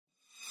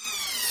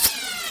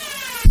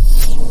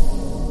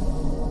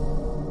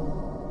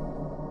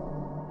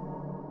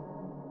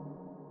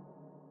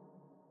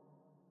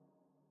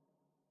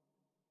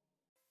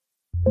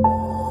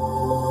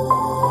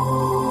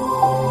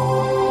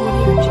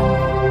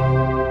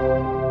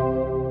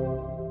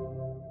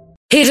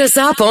Hit us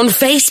up on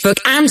Facebook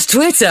and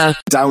Twitter.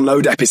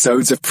 Download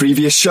episodes of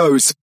previous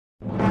shows.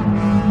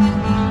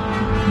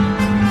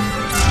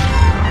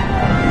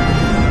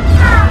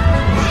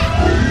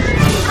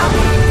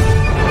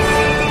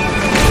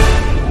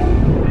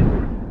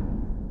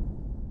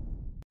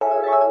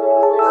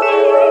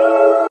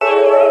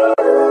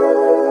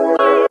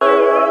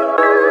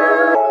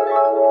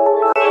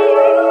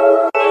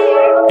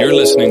 You're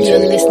listening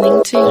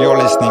to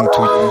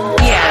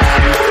Yeah.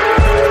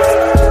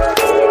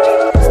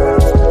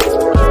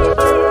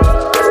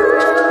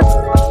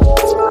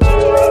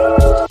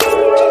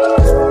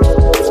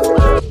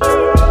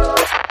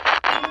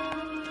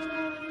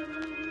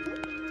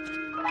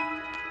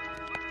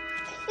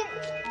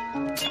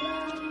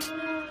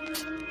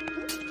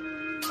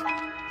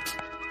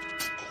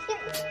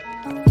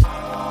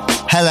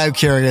 Hello,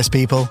 curious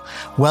people.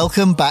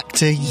 Welcome back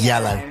to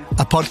Yellow,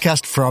 a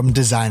podcast from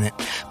Design It,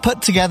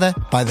 put together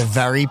by the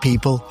very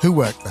people who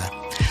work there.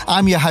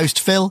 I'm your host,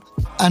 Phil,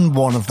 and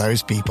one of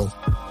those people.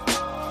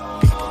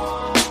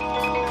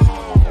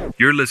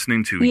 You're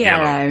listening to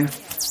Yellow.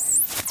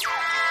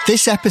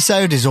 This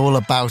episode is all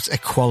about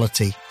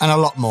equality and a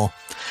lot more.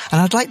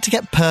 And I'd like to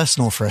get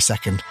personal for a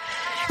second.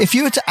 If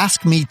you were to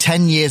ask me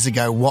 10 years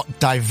ago what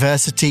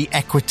diversity,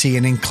 equity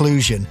and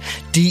inclusion,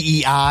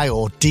 DEI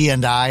or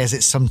D&I as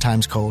it's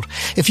sometimes called,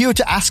 if you were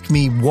to ask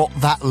me what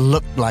that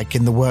looked like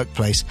in the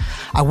workplace,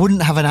 I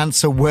wouldn't have an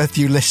answer worth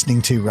you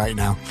listening to right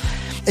now.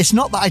 It's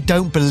not that I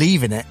don't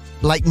believe in it.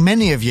 Like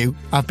many of you,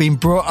 I've been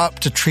brought up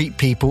to treat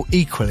people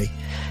equally.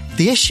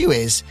 The issue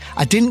is,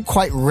 I didn't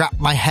quite wrap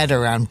my head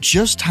around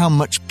just how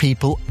much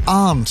people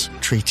aren't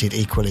treated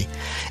equally.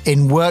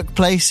 In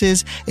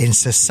workplaces, in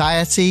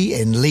society,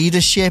 in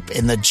leadership,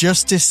 in the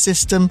justice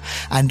system,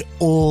 and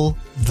all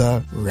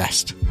the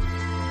rest.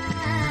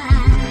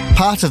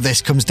 Part of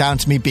this comes down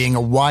to me being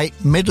a white,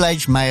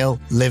 middle-aged male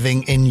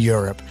living in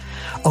Europe.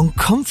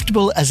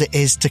 Uncomfortable as it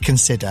is to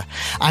consider,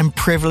 I'm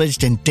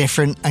privileged in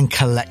different and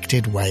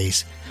collected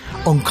ways.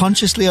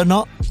 Unconsciously or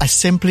not, I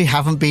simply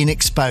haven't been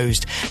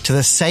exposed to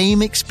the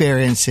same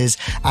experiences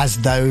as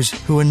those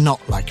who are not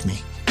like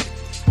me.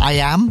 I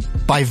am,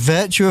 by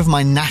virtue of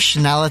my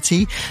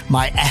nationality,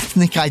 my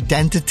ethnic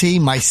identity,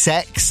 my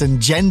sex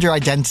and gender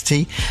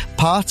identity,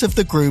 part of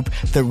the group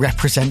that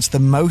represents the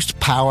most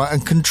power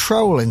and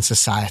control in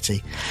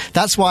society.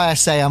 That's why I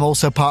say I'm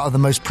also part of the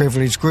most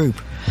privileged group.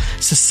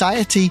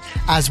 Society,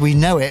 as we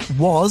know it,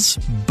 was,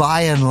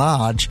 by and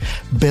large,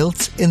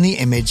 built in the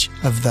image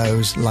of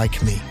those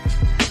like me.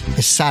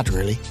 It's sad,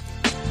 really.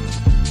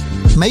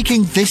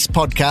 Making this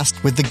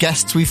podcast with the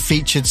guests we've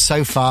featured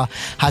so far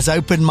has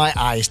opened my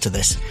eyes to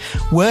this.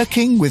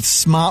 Working with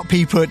smart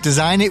people at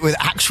Design It with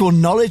actual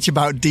knowledge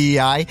about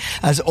DEI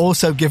has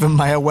also given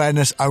my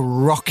awareness a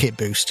rocket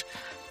boost.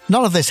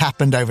 None of this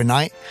happened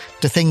overnight.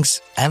 Do things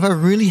ever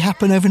really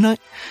happen overnight?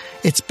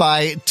 It's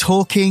by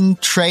talking,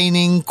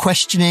 training,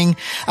 questioning,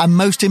 and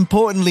most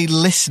importantly,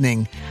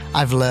 listening,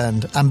 I've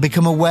learned and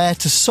become aware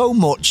to so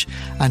much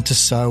and to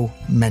so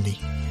many.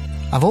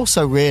 I've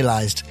also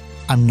realised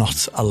I'm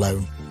not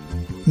alone.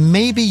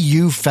 Maybe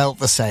you felt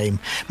the same.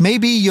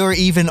 Maybe you're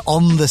even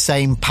on the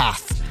same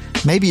path.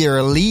 Maybe you're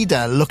a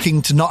leader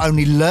looking to not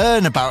only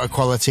learn about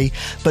equality,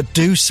 but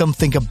do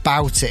something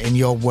about it in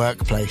your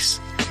workplace.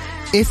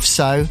 If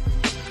so,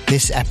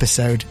 this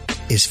episode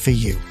is for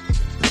you.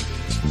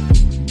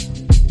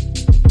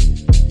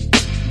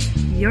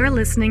 You're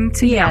listening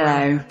to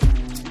Yellow.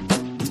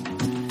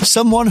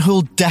 Someone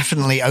who'll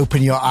definitely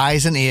open your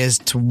eyes and ears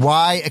to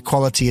why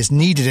equality is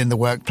needed in the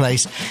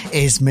workplace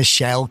is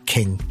Michelle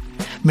King.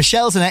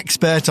 Michelle's an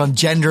expert on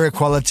gender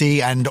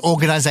equality and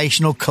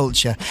organisational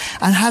culture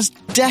and has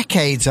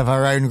decades of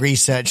her own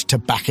research to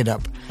back it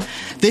up.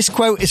 This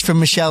quote is from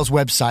Michelle's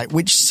website,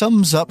 which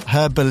sums up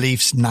her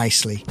beliefs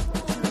nicely.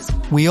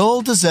 We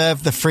all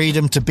deserve the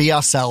freedom to be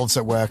ourselves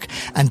at work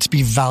and to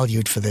be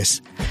valued for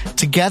this.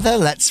 Together,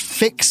 let's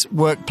fix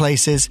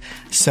workplaces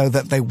so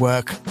that they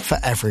work for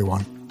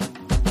everyone.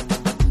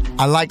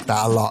 I like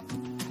that a lot.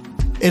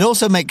 It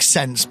also makes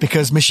sense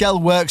because Michelle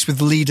works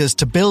with leaders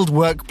to build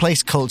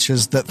workplace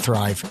cultures that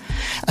thrive,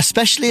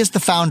 especially as the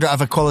founder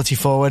of Equality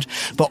Forward,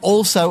 but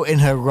also in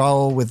her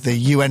role with the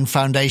UN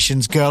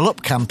Foundation's Girl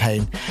Up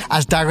campaign,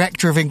 as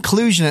Director of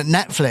Inclusion at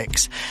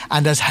Netflix,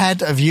 and as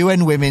head of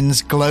UN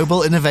Women's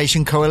Global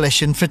Innovation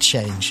Coalition for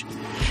Change.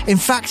 In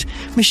fact,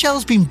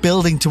 Michelle's been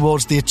building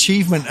towards the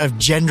achievement of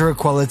gender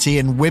equality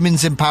and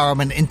women's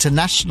empowerment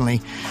internationally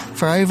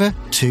for over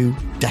 2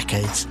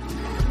 decades.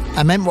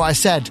 I meant what I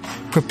said.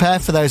 Prepare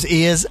for those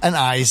ears and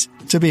eyes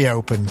to be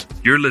opened.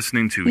 You're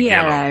listening to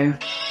Yellow.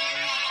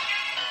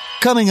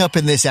 Coming up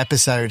in this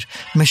episode,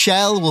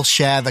 Michelle will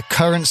share the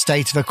current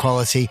state of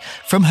equality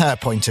from her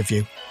point of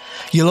view.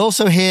 You'll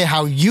also hear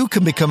how you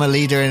can become a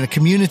leader in a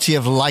community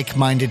of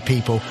like-minded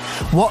people,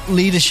 what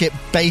leadership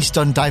based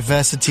on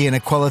diversity and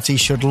equality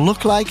should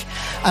look like,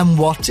 and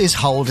what is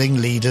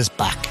holding leaders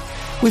back,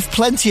 with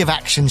plenty of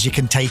actions you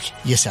can take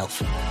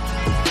yourself.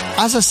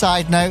 As a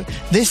side note,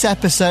 this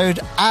episode,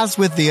 as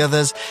with the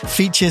others,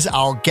 features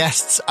our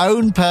guests'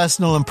 own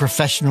personal and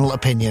professional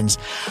opinions.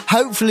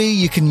 Hopefully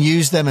you can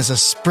use them as a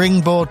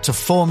springboard to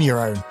form your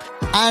own.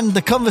 And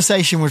the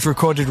conversation was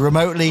recorded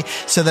remotely,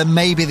 so there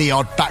may be the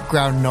odd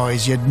background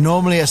noise you'd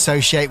normally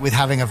associate with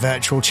having a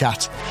virtual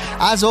chat.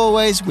 As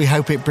always, we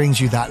hope it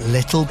brings you that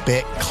little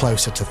bit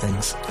closer to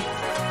things.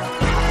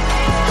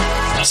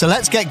 So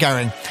let's get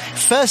going.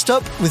 First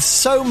up, with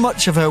so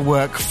much of her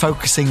work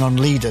focusing on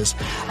leaders,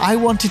 I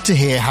wanted to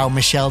hear how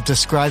Michelle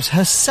describes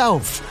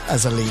herself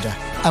as a leader,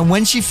 and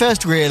when she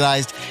first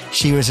realised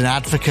she was an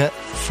advocate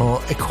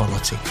for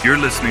equality. You're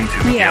listening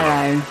to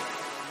Yellow.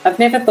 I've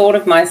never thought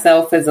of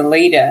myself as a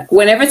leader.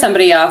 Whenever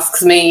somebody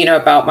asks me,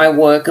 about my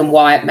work and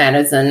why it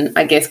matters, and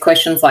I guess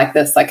questions like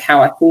this, like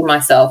how I see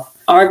myself,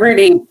 I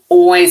really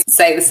always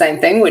say the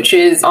same thing, which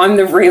is I'm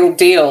the real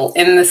deal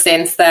in the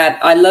sense that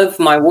I love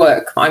my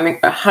work. I'm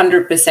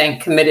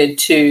 100% committed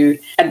to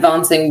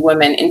advancing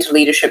women into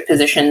leadership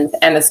positions.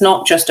 And it's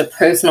not just a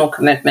personal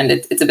commitment.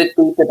 It's a bit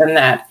deeper than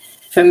that.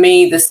 For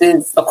me, this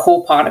is a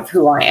core part of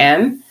who I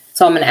am.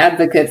 So I'm an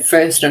advocate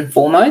first and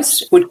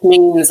foremost, which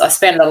means I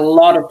spend a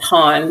lot of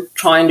time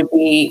trying to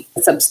be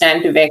a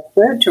substantive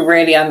expert to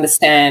really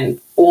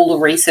understand all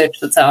the research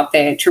that's out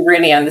there, to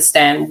really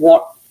understand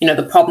what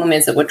the problem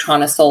is that we're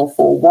trying to solve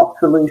for, what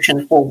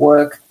solutions will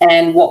work,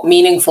 and what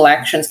meaningful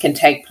actions can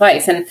take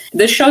place. And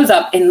this shows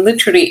up in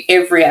literally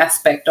every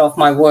aspect of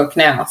my work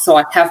now. So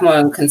I have my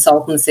own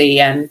consultancy,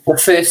 and the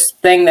first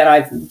thing that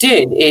I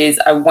did is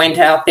I went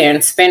out there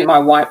and spent my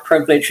white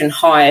privilege and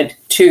hired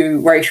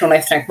 2 racial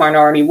and ethnic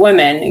minority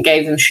women and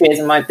gave them shares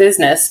in my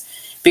business.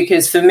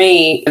 Because for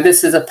me,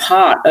 this is a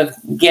part of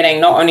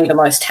getting not only the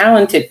most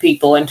talented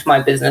people into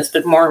my business,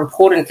 but more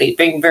importantly,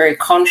 being very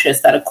conscious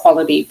that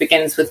equality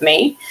begins with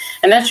me.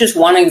 And that's just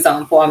one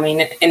example. I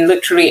mean, in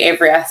literally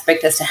every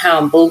aspect as to how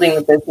I'm building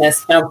the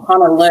business, and I'm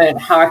trying to learn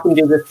how I can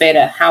do this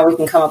better, how we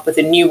can come up with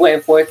a new way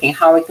of working,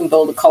 how we can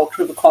build a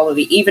culture of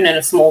equality, even in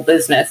a small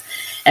business,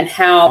 and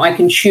how I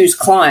can choose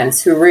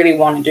clients who really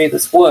want to do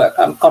this work.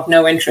 I've got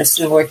no interest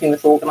in working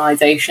with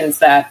organizations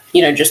that,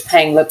 just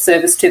paying lip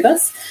service to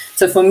this.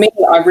 So for me,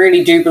 I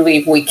really do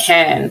believe we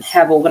can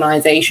have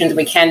organizations,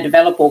 we can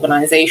develop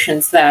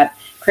organizations that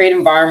create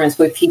environments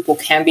where people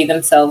can be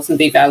themselves and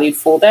be valued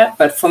for that.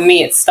 But for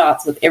me, it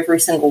starts with every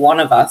single one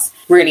of us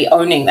really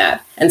owning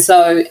that. And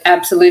so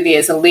absolutely,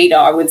 as a leader,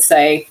 I would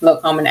say, look,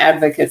 I'm an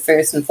advocate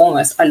first and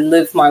foremost. I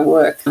live my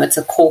work. It's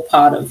a core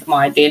part of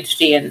my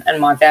identity and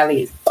my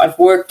values. I've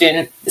worked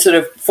in sort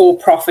of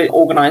for-profit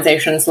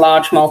organizations,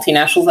 large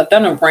multinationals. I've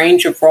done a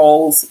range of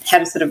roles,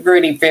 had a sort of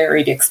really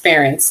varied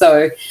experience.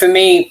 So for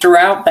me,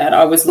 throughout that,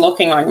 I was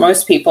looking, like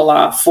most people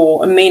are,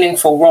 for a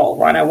meaningful role,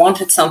 right? I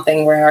wanted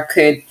something where I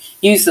could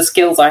use the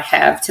skills I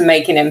have to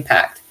make an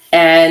impact.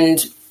 And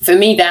for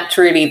me, that's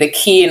really the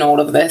key in all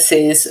of this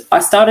is I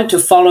started to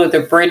follow the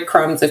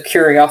breadcrumbs of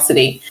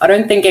curiosity. I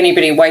don't think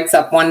anybody wakes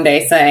up one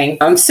day saying,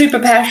 I'm super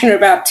passionate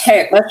about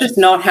tech. That's just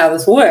not how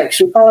this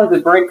works. You follow the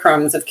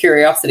breadcrumbs of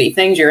curiosity,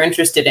 things you're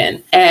interested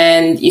in,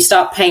 and you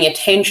start paying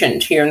attention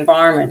to your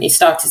environment. You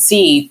start to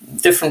see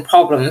different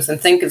problems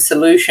and think of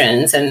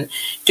solutions and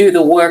do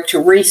the work to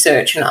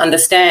research and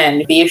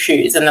understand the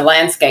issues and the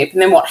landscape.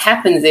 And then what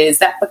happens is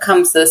that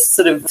becomes this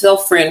sort of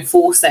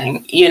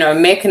self-reinforcing,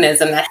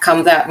 mechanism that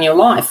comes out in your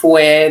life,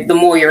 where the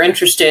more you're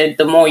interested,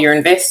 the more you're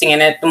investing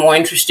in it, the more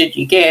interested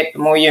you get, the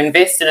more you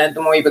invest in it,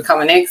 the more you become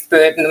an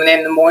expert, and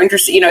then the more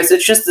interested, so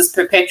it's just this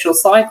perpetual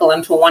cycle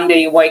until one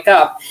day you wake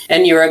up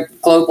and you're a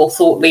global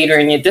thought leader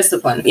in your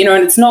discipline.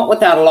 And it's not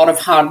without a lot of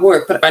hard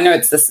work, but I know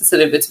it's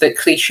a bit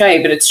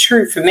cliche, but it's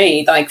true for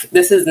me. Like,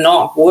 this is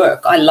not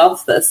work. I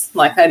love this.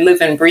 Like, I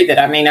live and breathe it.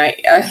 I mean, I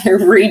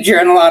read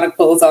journal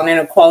articles on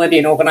inequality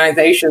in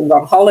organizations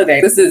on holiday.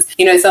 This is,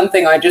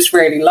 something I just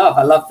really love.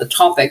 I love the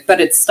topic,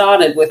 but it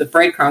started with a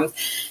breadcrumbs.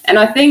 And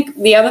I think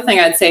the other thing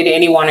I'd say to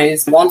anyone who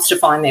wants to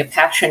find their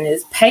passion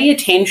is pay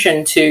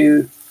attention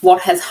to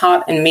what has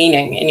heart and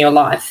meaning in your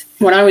life.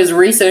 When I was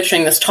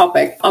researching this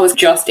topic, I was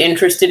just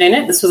interested in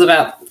it. This was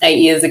about 8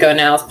 years ago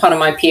now as part of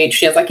my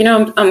PhD. I was like,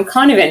 I'm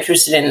kind of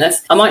interested in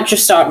this. I might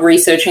just start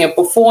researching it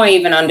before I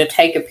even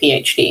undertake a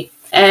PhD.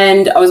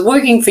 And I was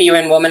working for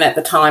UN Women at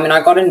the time, and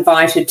I got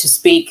invited to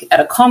speak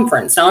at a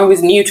conference. Now, I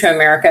was new to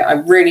America. I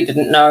really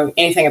didn't know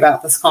anything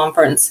about this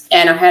conference.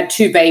 And I had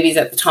 2 babies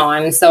at the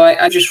time, so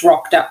I just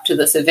rocked up to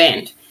this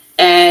event.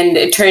 And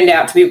it turned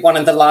out to be one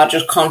of the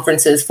largest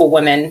conferences for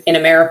women in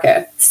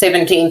America.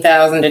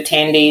 17,000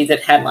 attendees.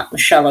 It had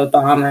Michelle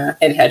Obama.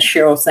 It had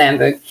Sheryl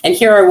Sandberg. And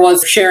here I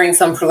was sharing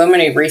some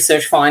preliminary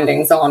research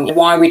findings on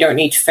why we don't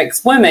need to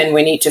fix women.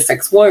 We need to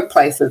fix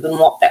workplaces and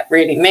what that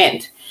really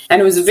meant. And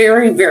it was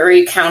very,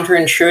 very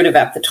counterintuitive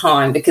at the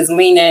time, because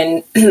Lean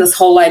In, this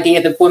whole idea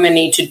that women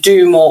need to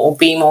do more or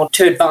be more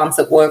to advance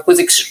at work, was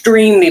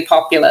extremely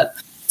popular.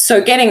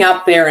 So getting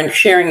up there and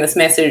sharing this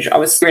message, I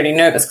was really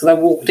nervous because I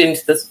walked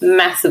into this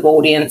massive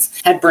audience,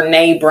 had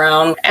Brene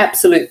Brown,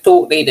 absolute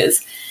thought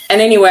leaders. And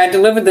anyway, I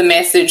delivered the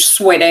message,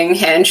 sweating,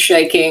 hands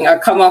shaking. I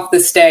come off the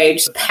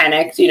stage,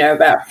 panicked,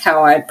 about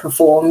how I'd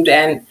performed.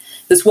 And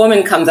this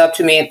woman comes up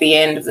to me at the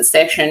end of the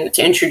session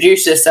to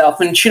introduce herself,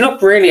 and she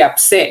looked really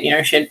upset. You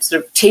know, she had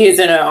sort of tears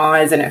in her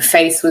eyes and her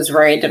face was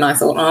red, and I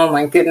thought, oh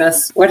my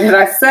goodness, what did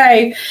I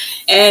say?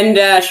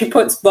 And she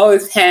puts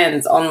both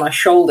hands on my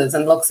shoulders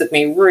and looks at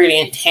me really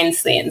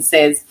intensely and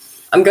says,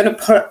 I'm going to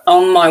put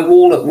on my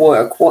wall at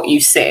work what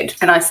you said.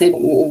 And I said,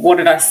 what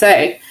did I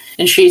say?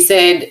 And she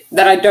said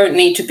that I don't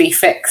need to be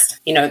fixed,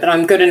 you know, that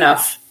I'm good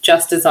enough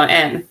just as I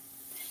am.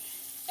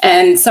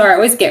 And so I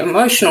always get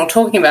emotional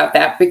talking about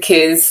that,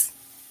 because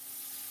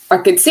I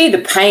could see the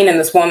pain in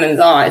this woman's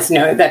eyes, you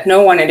know, that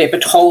no one had ever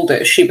told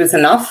her she was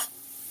enough,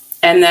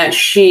 and that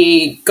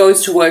she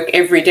goes to work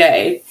every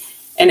day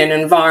in an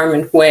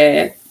environment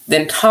where the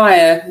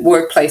entire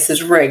workplace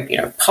is rigged, you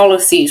know,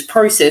 policies,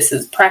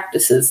 processes,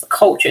 practices,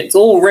 culture, it's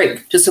all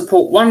rigged to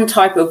support one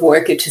type of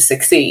worker to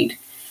succeed.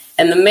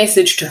 And the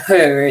message to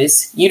her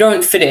is, you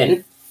don't fit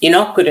in, you're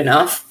not good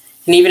enough,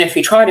 and even if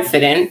you try to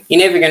fit in, you're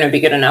never going to be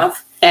good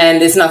enough,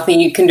 and there's nothing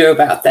you can do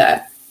about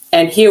that.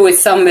 And here was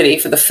somebody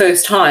for the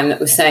first time that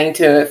was saying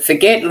to her,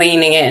 forget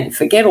leaning in,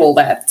 forget all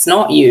that. It's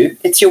not you,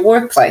 it's your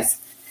workplace.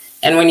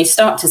 And when you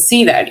start to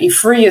see that, you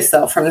free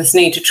yourself from this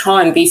need to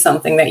try and be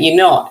something that you're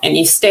not. And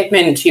you step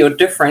into your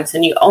difference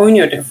and you own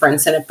your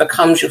difference, and it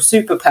becomes your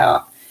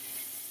superpower.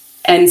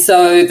 And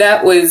so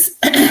that was,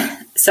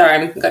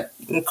 sorry,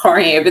 I'm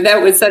crying here, but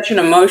that was such an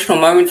emotional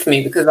moment for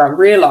me, because I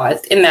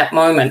realized in that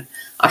moment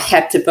I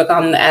had to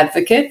become the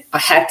advocate. I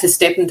had to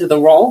step into the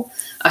role.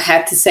 I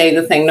had to say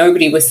the thing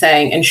nobody was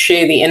saying and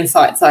share the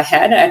insights I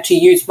had. I had to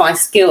use my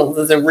skills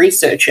as a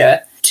researcher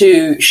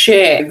to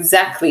share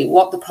exactly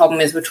what the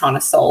problem is we're trying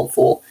to solve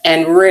for,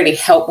 and really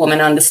help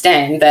women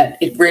understand that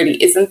it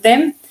really isn't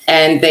them,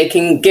 and they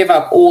can give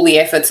up all the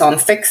efforts on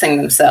fixing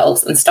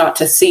themselves and start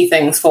to see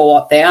things for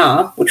what they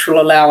are, which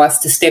will allow us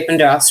to step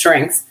into our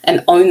strengths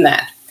and own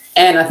that.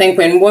 And I think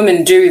when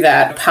women do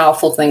that,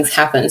 powerful things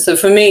happen. So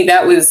for me,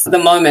 that was the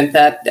moment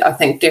that I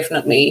think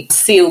definitely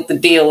sealed the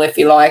deal, if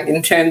you like,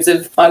 in terms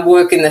of my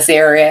work in this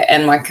area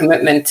and my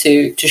commitment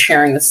to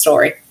sharing the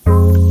story.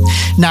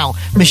 Now,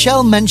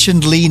 Michelle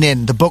mentioned Lean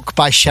In, the book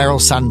by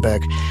Sheryl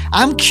Sandberg.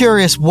 I'm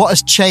curious what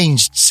has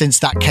changed since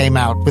that came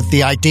out with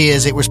the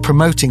ideas it was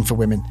promoting for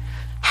women.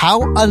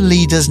 How are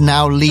leaders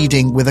now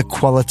leading with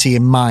equality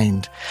in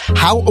mind?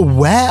 How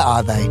aware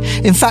are they?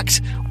 In fact,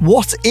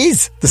 what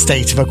is the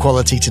state of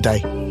equality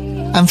today?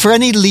 And for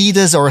any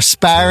leaders or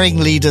aspiring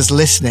leaders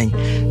listening,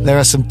 there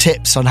are some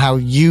tips on how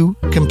you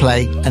can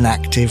play an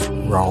active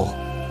role.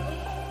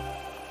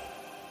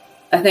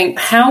 I think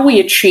how we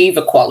achieve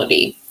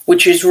equality,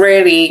 which is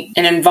really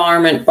an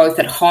environment both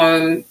at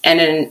home and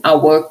in our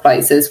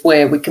workplaces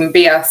where we can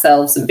be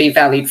ourselves and be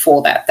valued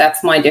for that.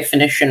 That's my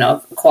definition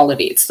of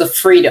equality. It's the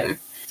freedom.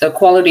 So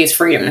equality is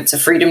freedom. It's a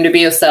freedom to be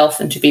yourself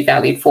and to be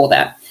valued for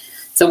that.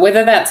 So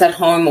whether that's at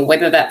home or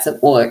whether that's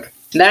at work,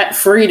 that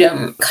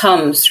freedom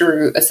comes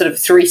through a sort of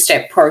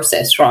three-step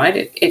process,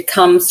 right? It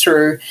comes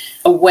through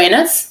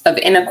awareness of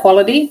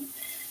inequality,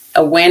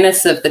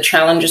 awareness of the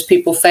challenges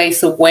people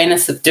face,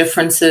 awareness of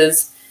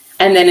differences,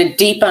 and then a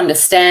deep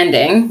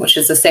understanding, which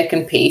is the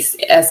second piece,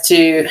 as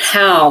to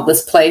how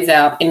this plays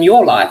out in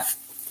your life.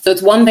 So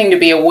it's one thing to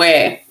be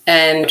aware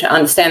and to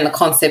understand the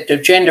concept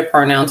of gender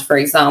pronouns, for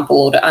example,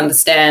 or to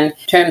understand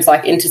terms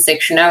like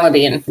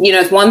intersectionality. And, you know,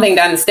 it's one thing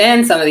to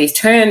understand some of these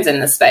terms in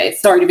the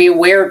space, to be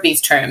aware of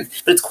these terms,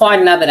 but it's quite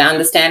another to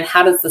understand,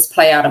 how does this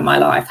play out in my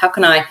life? How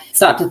can I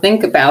start to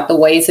think about the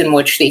ways in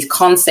which these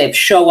concepts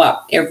show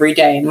up every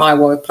day in my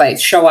workplace,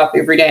 show up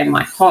every day in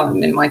my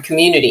home, in my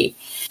community?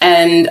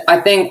 And I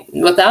think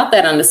without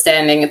that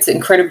understanding, it's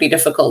incredibly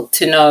difficult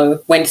to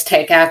know when to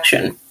take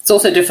action. It's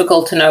also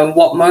difficult to know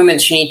what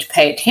moments you need to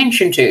pay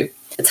attention to.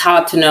 It's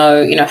hard to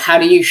know, you know, how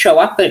do you show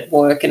up at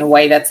work in a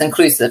way that's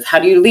inclusive? How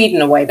do you lead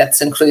in a way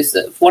that's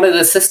inclusive? What are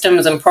the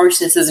systems and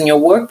processes in your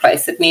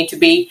workplace that need to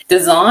be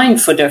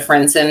designed for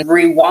difference and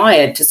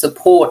rewired to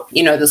support,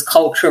 you know, this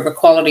culture of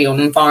equality or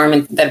an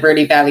environment that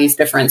really values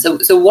difference?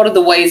 So what are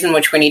the ways in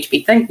which we need to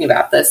be thinking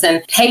about this?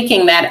 And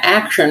taking that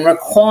action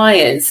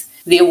requires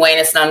the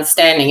awareness and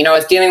understanding. You know, I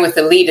was dealing with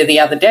a leader the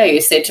other day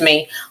who said to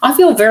me, I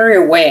feel very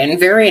aware and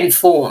very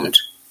informed.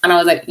 And I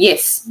was like,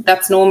 yes,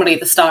 that's normally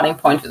the starting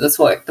point of this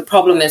work. The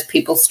problem is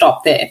people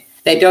stop there.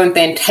 They don't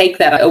then take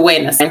that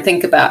awareness and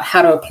think about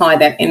how to apply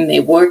that in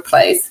their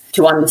workplace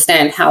to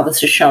understand how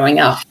this is showing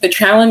up. The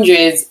challenge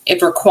is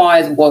it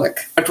requires work.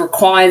 It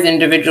requires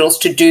individuals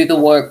to do the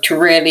work to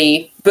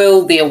really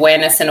build the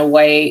awareness in a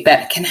way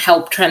that can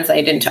help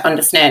translate into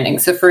understanding.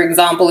 So, for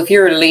example, if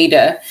you're a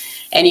leader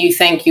and you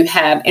think you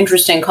have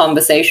interesting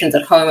conversations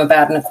at home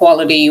about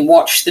inequality, you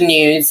watch the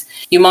news,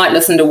 you might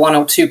listen to one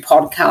or two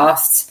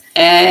podcasts,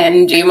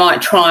 and you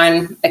might try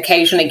and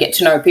occasionally get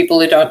to know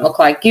people who don't look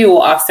like you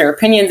or ask their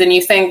opinions, and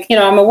you think, you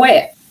know, I'm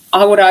aware.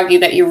 I would argue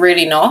that you're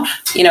really not.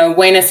 You know,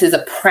 awareness is a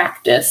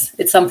practice.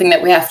 It's something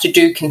that we have to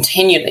do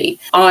continually.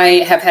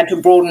 I have had to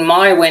broaden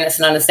my awareness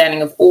and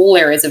understanding of all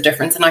areas of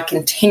difference, and I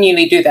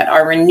continually do that. I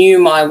renew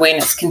my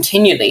awareness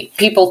continually.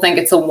 People think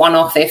it's a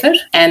one-off effort,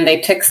 and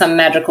they tick some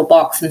magical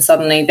box and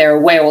suddenly they're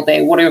aware, or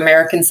what do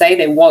Americans say?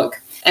 They're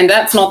woke. And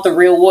that's not the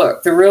real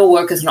work. The real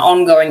work is an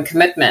ongoing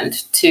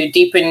commitment to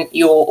deepen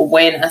your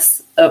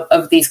awareness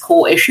of these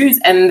core issues.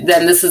 And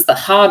then this is the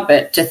hard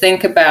bit, to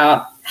think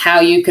about how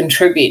you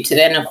contribute to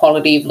the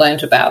inequality you've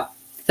learned about.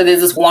 So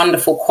there's this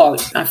wonderful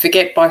quote, I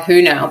forget by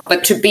who now,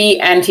 but to be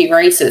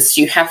anti-racist,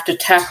 you have to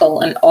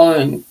tackle and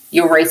own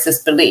your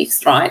racist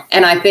beliefs, right?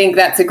 And I think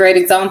that's a great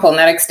example, and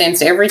that extends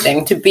to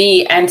everything. To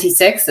be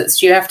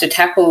anti-sexist, you have to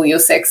tackle your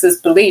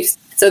sexist beliefs.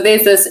 So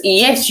there's this,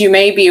 yes, you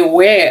may be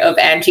aware of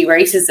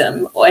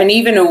anti-racism and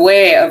even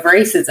aware of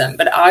racism,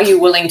 but are you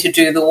willing to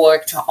do the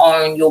work to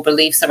own your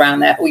beliefs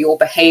around that, or your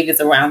behaviors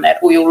around that,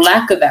 or your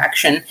lack of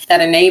action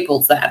that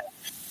enables that?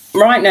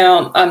 Right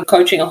now, I'm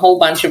coaching a whole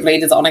bunch of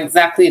leaders on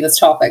exactly this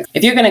topic.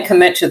 If you're going to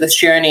commit to this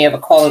journey of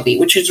equality,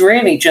 which is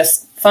really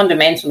just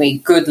fundamentally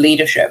good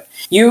leadership,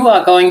 you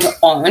are going to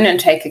own and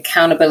take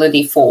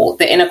accountability for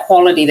the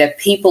inequality that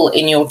people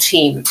in your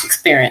team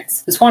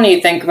experience. Just want you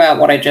to think about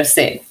what I just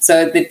said.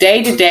 So the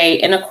day-to-day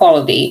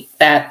inequality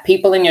that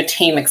people in your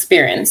team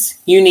experience,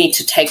 you need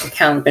to take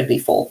accountability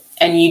for.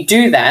 And you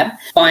do that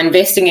by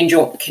investing in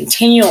your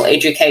continual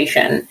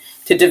education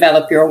to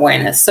develop your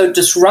awareness. So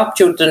disrupt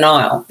your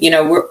denial. You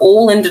know, we're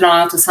all in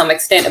denial to some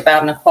extent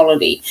about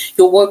inequality.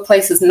 Your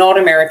workplace is not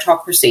a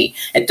meritocracy.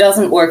 It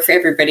doesn't work for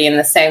everybody in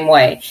the same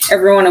way.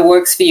 Everyone who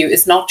works for you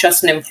is not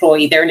just an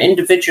employee. They're an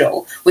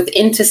individual with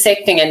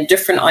intersecting and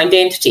different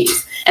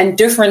identities. And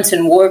difference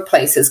in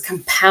workplaces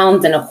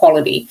compounds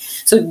inequality.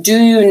 So do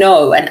you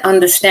know and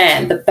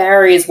understand the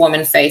barriers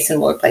women face in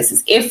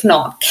workplaces? If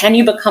not, can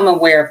you become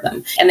aware of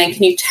them? And then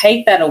can you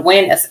take that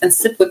awareness and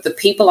sit with the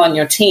people on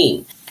your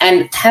team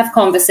and have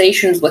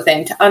conversations with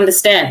them to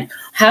understand,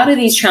 how do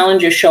these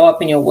challenges show up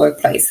in your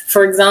workplace?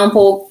 For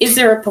example, is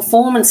there a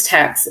performance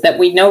tax that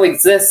we know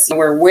exists,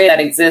 we're aware that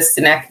exists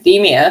in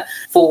academia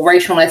for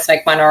racial and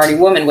ethnic minority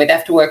women, where they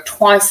have to work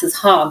twice as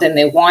hard than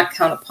their white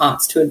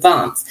counterparts to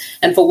advance?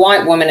 And for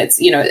white women,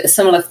 it's, you know, a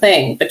similar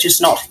thing, but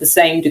just not to the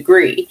same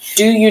degree.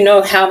 Do you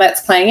know how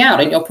that's playing out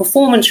in your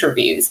performance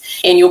reviews,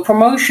 in your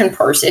promotion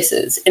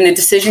processes, in the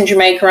decisions you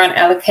make around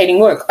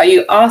allocating work? Are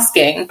you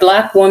asking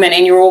Black women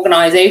in your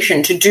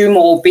organization to do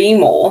more, be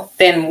more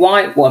than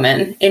white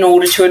women in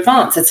order to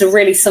advance? It's a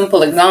really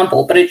simple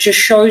example, but it just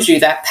shows you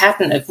that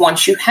pattern of,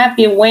 once you have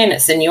the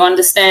awareness and you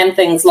understand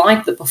things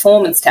like the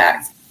performance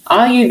tax,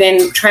 are you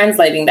then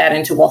translating that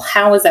into, well,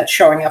 how is that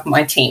showing up in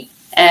my team?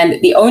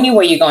 And the only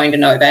way you're going to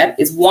know that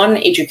is, one,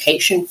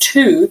 education.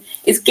 Two,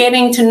 is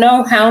getting to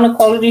know how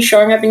inequality is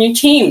showing up in your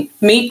team.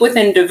 Meet with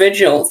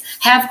individuals,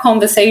 have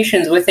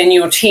conversations within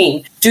your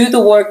team, do the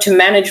work to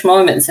manage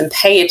moments and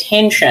pay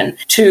attention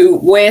to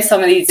where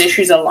some of these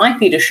issues are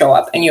likely to show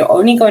up. And you're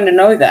only going to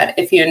know that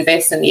if you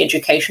invest in the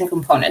education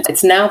component.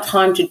 It's now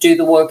time to do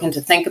the work and to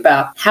think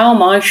about, how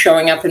am I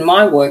showing up in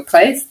my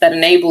workplace that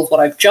enables what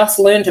I've just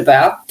learned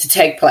about to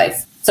take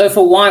place? So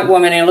for white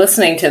women who are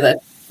listening to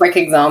this, quick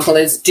example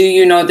is, do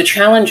you know the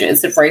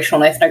challenges that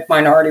racial and ethnic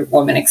minority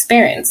women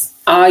experience?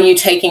 Are you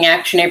taking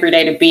action every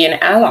day to be an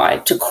ally,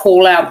 to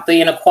call out the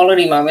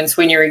inequality moments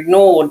when you're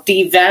ignored,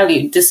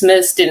 devalued,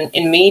 dismissed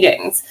in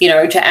meetings, you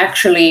know, to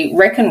actually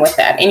reckon with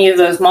that? Any of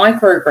those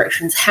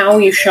microaggressions, how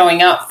are you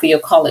showing up for your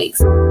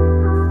colleagues?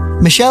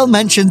 Michelle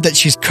mentioned that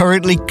she's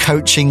currently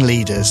coaching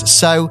leaders.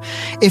 So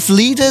if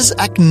leaders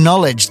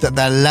acknowledge that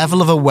their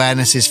level of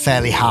awareness is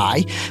fairly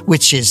high,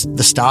 which is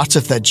the start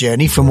of their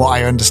journey from what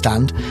I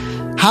understand,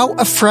 how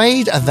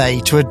afraid are they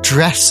to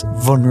address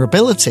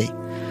vulnerability?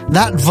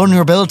 That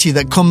vulnerability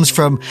that comes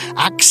from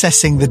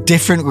accessing the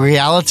different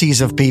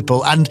realities of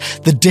people and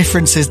the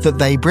differences that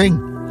they bring.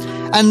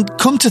 And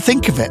come to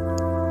think of it,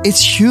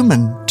 it's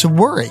human to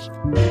worry.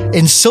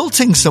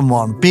 Insulting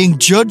someone, being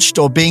judged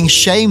or being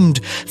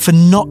shamed for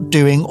not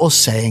doing or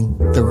saying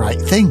the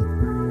right thing.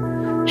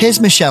 Here's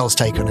Michelle's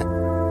take on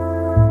it.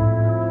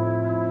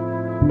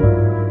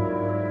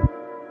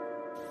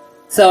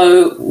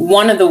 So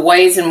one of the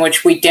ways in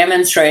which we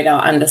demonstrate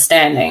our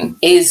understanding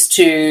is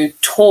to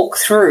talk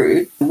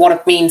through what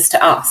it means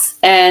to us.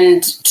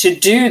 And to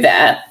do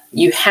that,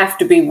 you have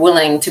to be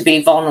willing to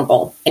be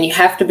vulnerable, and you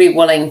have to be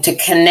willing to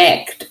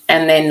connect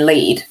and then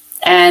lead.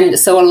 And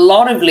so a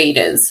lot of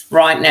leaders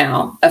right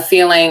now are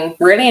feeling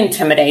really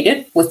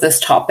intimidated with this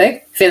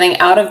topic, feeling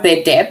out of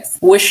their depth,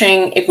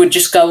 wishing it would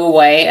just go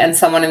away and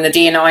someone in the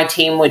D&I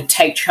team would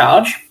take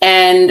charge,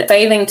 and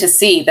failing to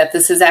see that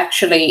this is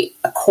actually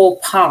a core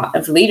part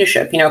of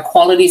leadership. You know,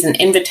 equality is an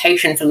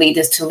invitation for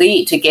leaders to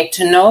lead, to get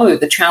to know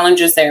the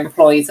challenges their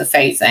employees are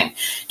facing,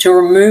 to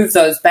remove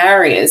those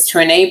barriers, to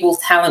enable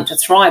talent to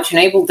thrive, to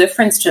enable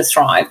difference to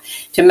thrive,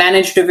 to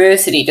manage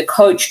diversity, to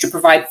coach, to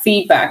provide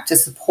feedback, to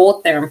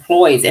support their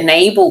employees,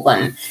 enable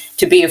them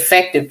to be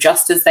effective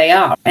just as they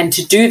are. And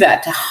to do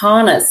that, to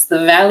harness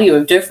the value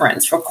of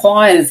difference,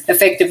 requires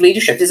effective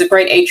leadership. There's a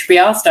great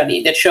HBR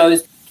study that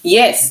shows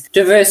Yes,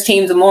 diverse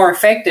teams are more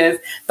effective,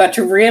 but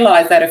to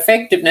realize that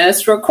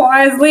effectiveness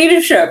requires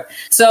leadership.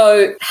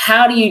 So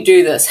how do you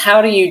do this?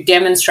 How do you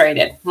demonstrate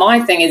it? My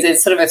thing is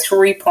it's sort of a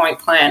 3-point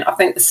plan. I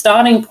think the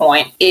starting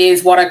point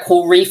is what I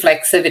call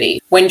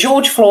reflexivity. When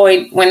George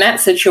Floyd, when that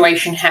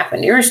situation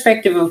happened,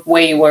 irrespective of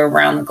where you were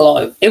around the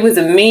globe, it was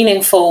a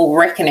meaningful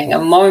reckoning, a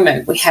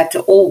moment we had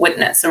to all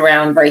witness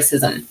around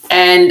racism.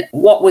 And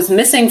what was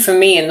missing for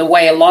me in the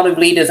way a lot of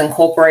leaders and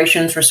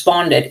corporations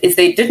responded is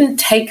they didn't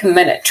take a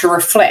minute to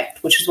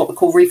reflect, which is what we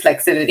call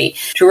reflexivity,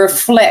 to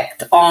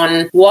reflect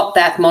on what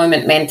that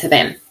moment meant to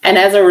them. And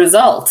as a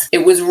result,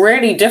 it was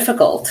really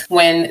difficult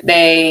when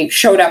they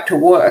showed up to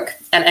work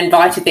and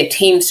invited their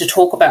teams to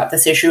talk about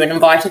this issue and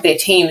invited their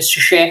teams to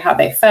share how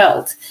they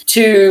felt,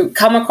 to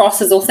come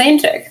across as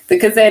authentic,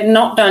 because they had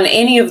not done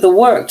any of the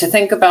work to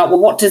think about, well,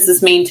 what does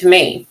this mean to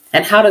me?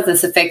 And how does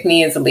this affect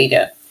me as a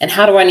leader? And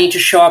how do I need to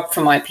show up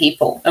for my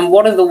people? And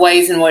what are the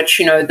ways in which,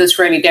 this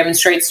really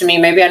demonstrates to me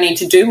maybe I need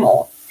to do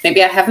more?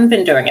 Maybe I haven't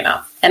been doing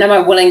enough. And am I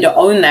willing to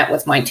own that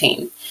with my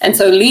team? And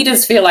so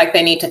leaders feel like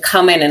they need to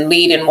come in and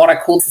lead in what I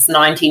call this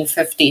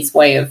 1950s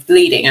way of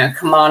leading,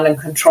 command and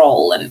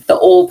control, and the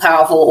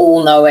all-powerful,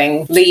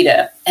 all-knowing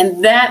leader.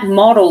 And that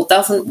model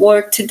doesn't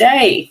work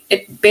today.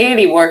 It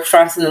barely worked for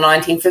us in the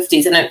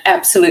 1950s, and it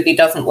absolutely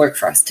doesn't work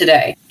for us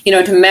today.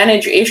 To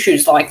manage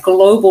issues like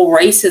global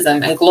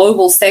racism and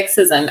global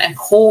sexism and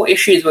core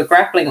issues we're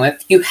grappling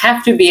with, you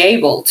have to be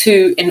able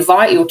to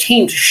invite your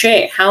team to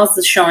share how's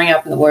this showing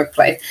up in the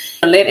workplace.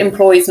 Let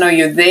employees know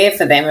you're there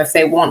for them if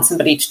they want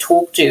somebody to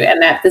talk to,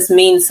 and that this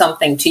means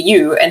something to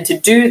you. And to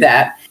do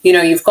that,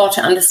 you've got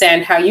to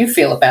understand how you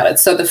feel about it.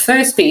 So the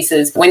first piece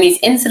is when these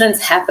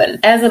incidents happen,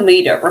 as a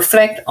leader,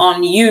 reflect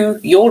on you,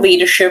 your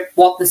leadership,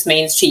 what this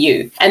means to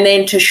you, and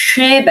then to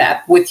share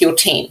that with your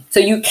team. So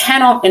you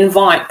cannot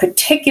invite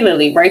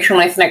particularly racial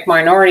and ethnic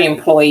minority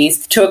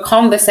employees to a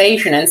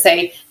conversation and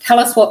say, tell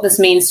us what this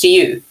means to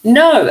you.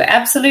 No,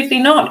 absolutely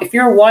not. If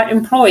you're a white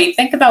employee,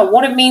 think about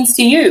what it means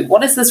to you.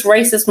 What does this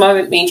racist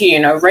moment mean to you?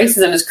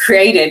 Racism is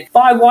created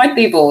by white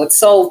people. It's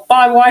solved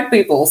by white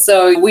people.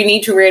 So we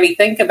need to really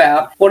think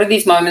about what do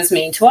these moments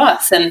mean to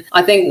us? And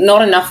I think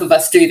not enough of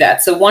us do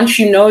that. So once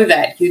you know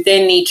that, you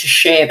then need to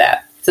share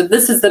that. So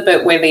this is the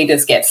bit where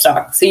leaders get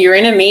stuck. So you're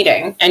in a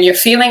meeting and you're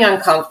feeling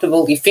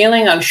uncomfortable, you're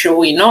feeling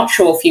unsure, you're not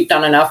sure if you've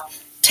done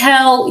enough.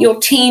 Tell your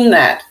team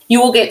that.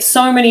 You will get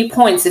so many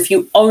points if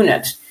you own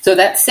it. So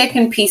that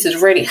second piece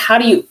is really, how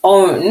do you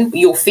own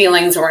your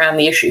feelings around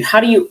the issue? How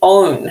do you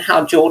own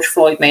how George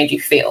Floyd made you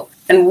feel?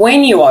 And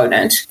when you own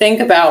it, think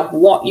about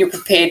what you're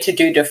prepared to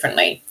do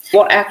differently.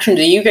 What actions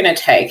are you going to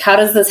take? How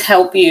does this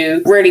help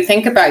you really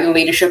think about your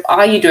leadership?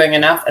 Are you doing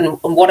enough? And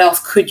what else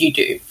could you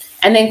do?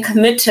 And then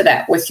commit to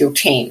that with your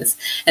teams.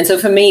 And so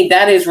for me,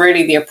 that is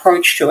really the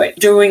approach to it,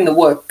 doing the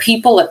work.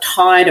 People are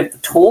tired of the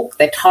talk.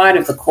 They're tired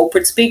of the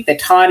corporate speak. They're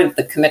tired of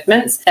the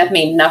commitments that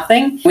mean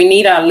nothing. We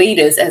need our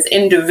leaders as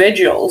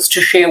individuals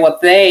to share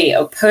what they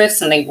are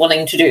personally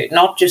willing to do,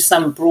 not just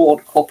some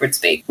broad corporate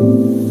speak.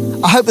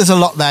 I hope there's a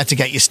lot there to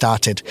get you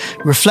started.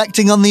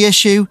 Reflecting on the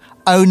issue,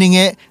 owning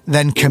it,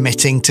 then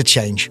committing to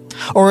change.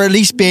 Or at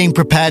least being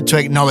prepared to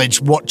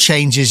acknowledge what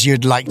changes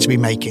you'd like to be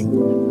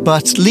making.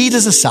 But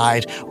leaders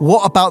aside,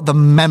 what about the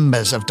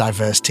members of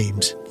diverse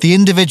teams, the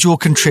individual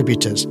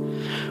contributors?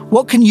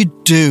 What can you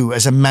do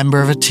as a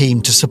member of a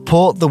team to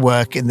support the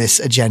work in this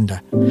agenda?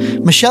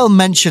 Michelle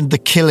mentioned the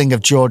killing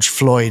of George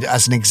Floyd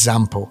as an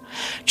example.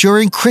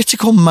 During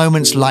critical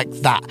moments like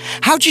that,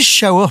 how do you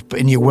show up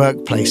in your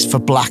workplace for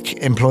Black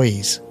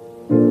employees?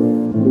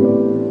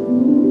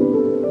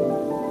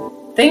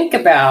 Think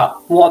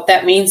about what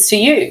that means to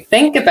you.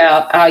 Think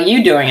about, are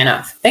you doing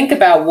enough? Think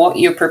about what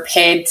you're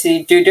prepared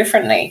to do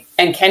differently.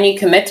 And can you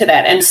commit to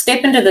that? And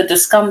step into the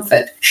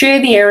discomfort. Share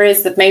the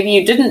areas that maybe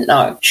you didn't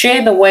know.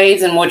 Share the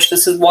ways in which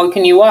this has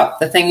woken you up,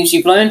 the things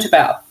you've learned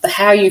about,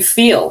 how you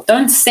feel.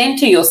 Don't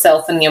center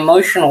yourself in the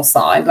emotional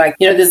side.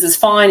 There's this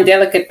fine,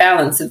 delicate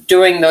balance of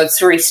doing those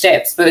 3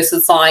 steps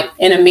versus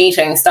in a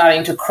meeting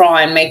starting to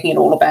cry and making it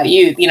all about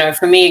you.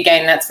 For me,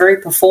 again, that's very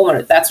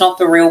performative. That's not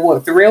the real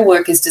work. The real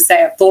work is to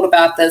say, I've thought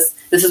about this.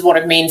 This is what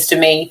it means to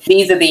me.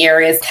 These are the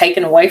areas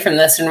taken away from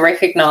this, and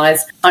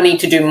recognize I need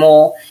to do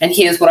more. And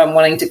here's what I'm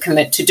willing to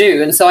commit to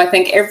do. And so I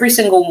think every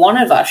single one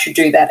of us should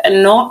do that,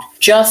 and not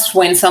just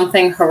when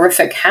something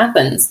horrific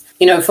happens.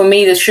 For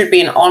me, this should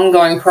be an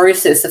ongoing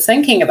process of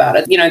thinking about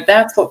it.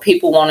 That's what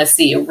people want to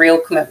see, a real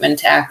commitment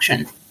to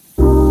action.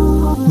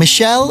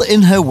 Michelle,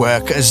 in her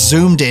work, has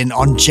zoomed in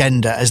on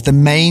gender as the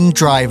main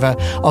driver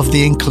of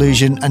the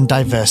inclusion and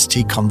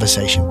diversity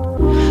conversation.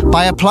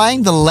 By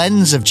applying the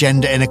lens of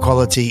gender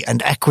inequality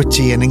and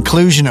equity and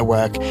inclusion at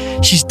work,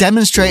 she's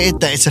demonstrated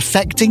that it's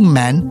affecting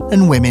men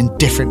and women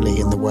differently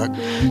in the work.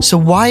 So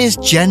why is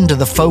gender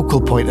the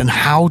focal point, and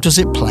how does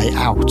it play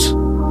out?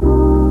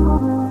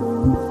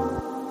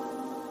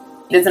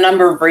 There's a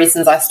number of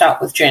reasons I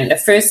start with gender.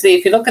 Firstly,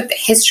 if you look at the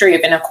history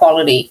of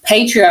inequality,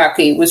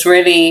 patriarchy was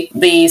really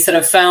the sort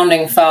of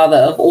founding father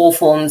of all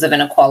forms of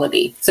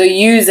inequality. So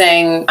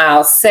using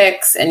our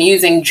sex and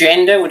using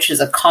gender, which is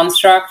a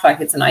construct, like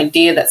it's an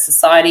idea that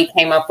society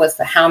came up with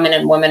for how men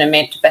and women are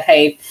meant to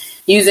behave,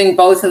 using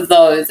both of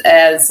those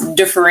as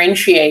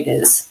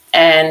differentiators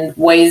and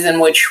ways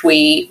in which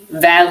we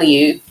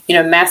value,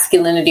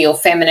 masculinity or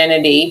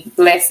femininity,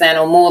 less than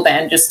or more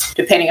than, just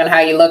depending on how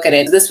you look at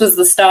it. This was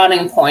the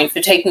starting point for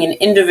taking an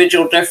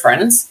individual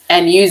difference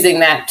and using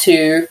that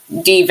to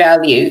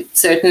devalue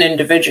certain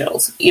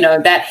individuals.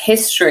 That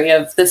history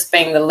of this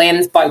being the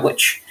lens by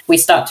which we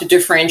start to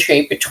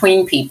differentiate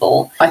between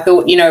people. I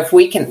thought, if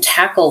we can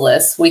tackle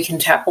this, we can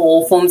tackle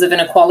all forms of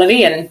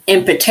inequality. And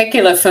in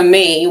particular, for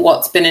me,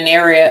 what's been an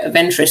area of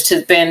interest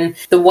has been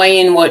the way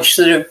in which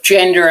sort of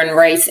gender and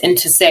race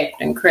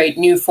intersect and create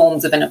new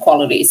forms of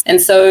inequalities.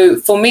 And so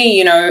for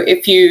me,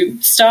 if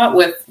you start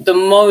with the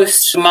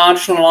most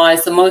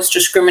marginalized, the most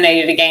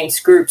discriminated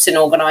against groups in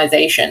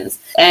organizations,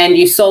 and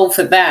you solve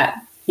for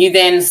that, you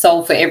then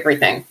solve for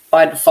everything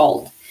by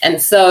default. And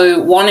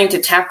so wanting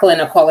to tackle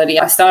inequality,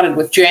 I started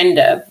with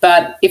gender.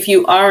 But if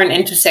you are an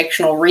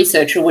intersectional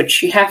researcher,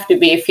 which you have to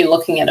be if you're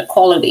looking at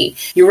equality,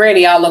 you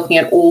really are looking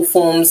at all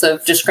forms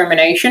of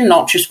discrimination,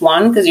 not just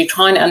one, because you're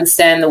trying to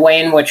understand the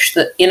way in which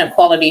the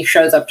inequality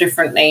shows up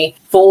differently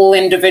for all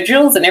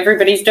individuals, and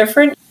everybody's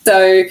different.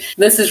 So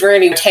this is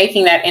really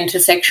taking that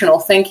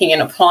intersectional thinking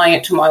and applying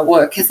it to my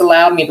work has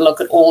allowed me to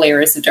look at all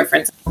areas of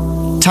difference.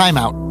 Time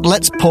out.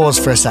 Let's pause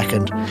for a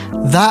second.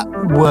 That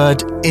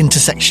word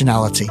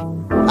intersectionality.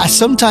 I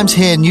sometimes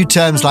hear new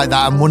terms like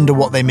that and wonder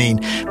what they mean.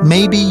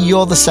 Maybe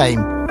you're the same,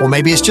 or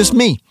maybe it's just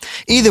me.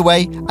 Either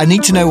way, I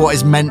need to know what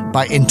is meant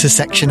by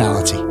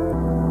intersectionality.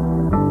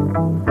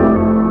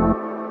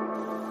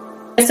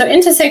 So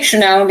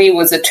intersectionality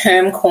was a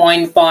term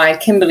coined by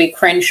Kimberly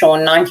Crenshaw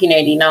in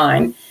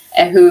 1989.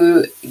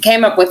 Who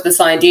came up with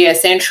this idea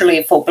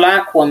essentially for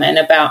Black women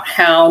about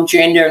how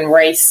gender and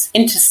race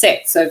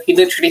intersect. So if you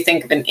literally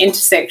think of an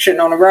intersection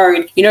on a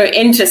road,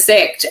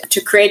 intersect to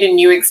create a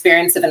new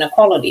experience of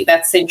inequality.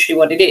 That's essentially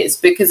what it is.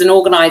 Because in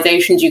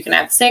organizations, you can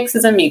have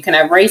sexism, you can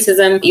have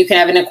racism, you can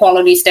have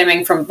inequality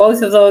stemming from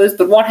both of those.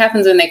 But what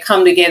happens when they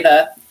come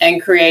together and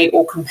create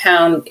or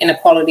compound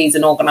inequalities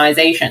in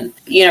organization?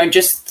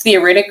 Just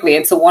theoretically,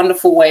 it's a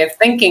wonderful way of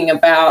thinking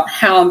about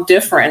how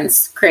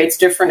difference creates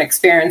different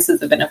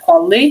experiences of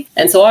inequality.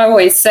 And so I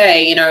always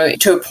say,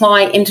 to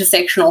apply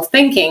intersectional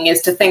thinking is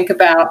to think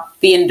about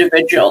the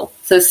individual.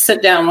 So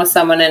sit down with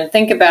someone and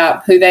think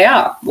about who they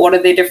are. What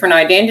are their different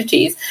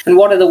identities? And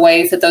what are the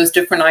ways that those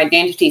different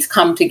identities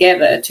come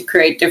together to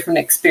create different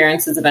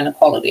experiences of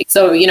inequality?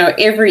 So,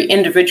 every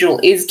individual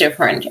is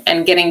different,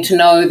 and getting to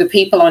know the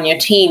people on your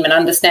team and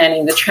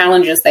understanding the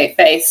challenges they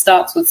face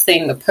starts with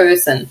seeing the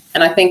person.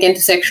 And I think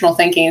intersectional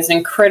thinking is an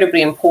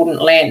incredibly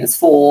important lens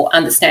for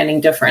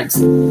understanding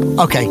difference.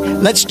 Okay,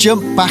 let's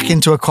jump back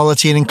into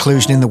equality and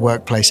inclusion in the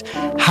workplace.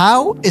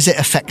 How is it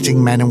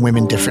affecting men and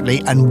women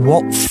differently, and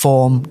what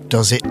form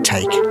does it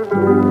take?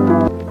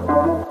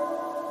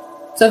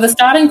 So the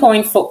starting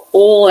point for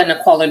all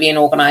inequality in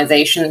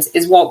organizations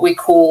is what we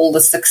call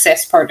the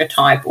success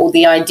prototype, or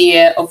the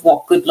idea of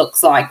what good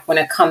looks like when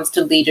it comes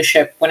to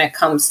leadership, when it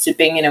comes to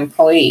being an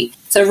employee.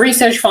 So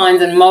research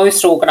finds in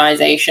most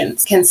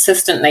organizations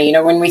consistently,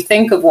 when we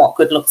think of what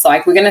good looks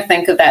like, we're going to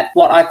think of that,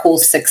 what I call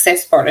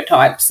success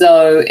prototype.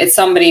 So it's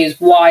somebody who's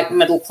white,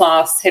 middle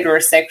class,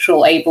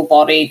 heterosexual,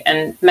 able-bodied,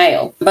 and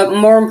male. But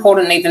more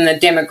importantly than the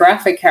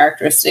demographic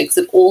characteristics,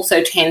 it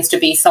also tends to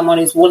be someone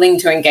who's willing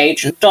to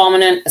engage in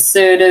dominant,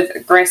 assertive,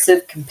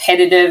 aggressive,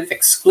 competitive,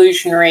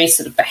 exclusionary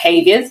sort of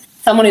behaviors.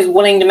 Someone who's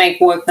willing to make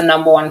work the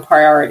number one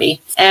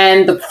priority.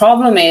 And the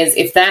problem is,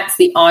 if that's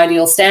the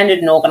ideal standard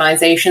in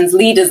organizations,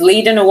 leaders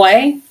lead in a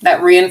way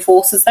that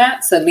reinforces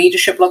that. So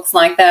leadership looks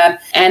like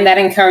that, and that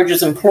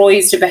encourages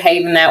employees to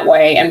behave in that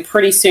way. And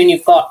pretty soon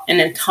you've got an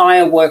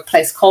entire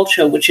workplace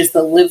culture, which is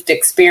the lived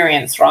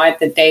experience, right?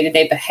 The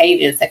day-to-day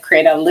behaviors that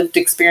create our lived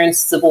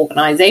experiences of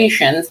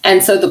organizations.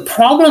 And so the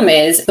problem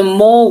is, the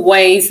more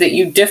ways that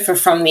you differ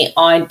from the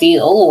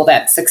ideal or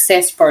that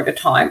success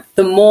prototype,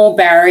 the more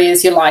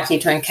barriers you're likely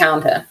to encounter.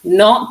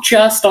 Not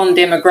just on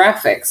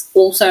demographics,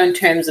 also in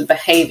terms of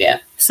behavior.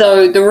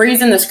 So the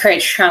reason this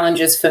creates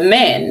challenges for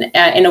men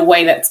in a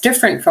way that's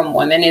different from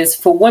women is,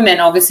 for women,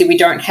 obviously we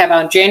don't have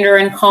our gender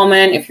in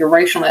common. If you're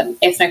racial and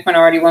ethnic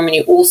minority women,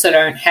 you also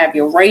don't have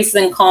your race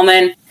in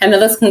common. And the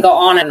list can go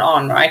on and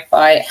on, right,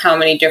 by how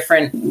many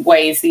different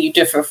ways that you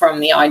differ from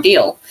the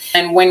ideal.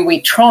 And when we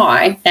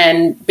try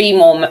and be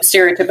more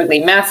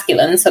stereotypically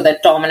masculine, so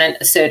that dominant,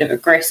 assertive,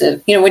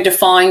 aggressive, we're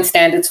defying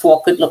standards for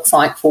what good looks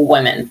like for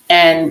women.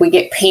 And we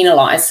get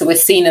penalized, so we're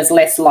seen as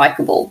less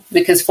likable.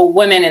 Because for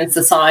women in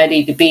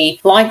society to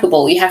be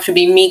likable, you have to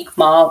be meek,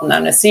 mild, and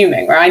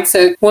unassuming, right?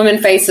 So women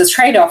face this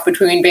trade-off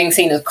between being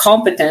seen as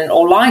competent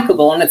or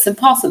likable, and it's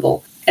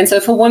impossible. And so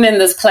for women,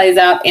 this plays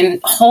out in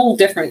a whole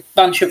different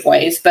bunch of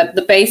ways. But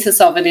the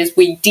basis of it is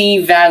we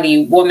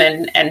devalue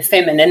women and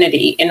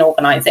femininity in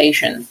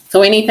organizations.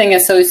 So anything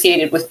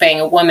associated with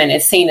being a woman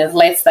is seen as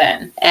less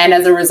than. And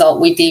as a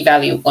result, we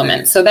devalue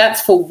women. So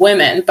that's for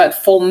women. But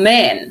for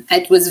men,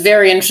 it was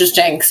very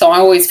interesting. So I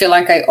always feel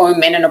like I owe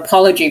men an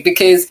apology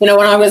because, when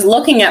I was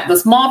looking at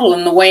this model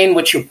and the way in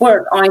which it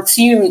worked, I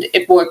assumed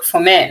it worked for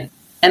men.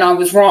 And I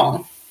was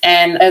wrong.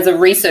 And as a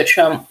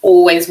researcher, I'm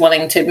always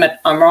willing to admit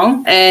I'm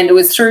wrong. And it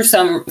was through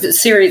some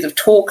series of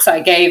talks I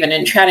gave and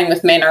in chatting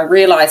with men, I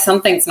realized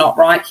something's not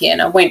right here.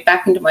 And I went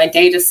back into my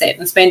data set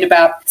and spent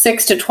about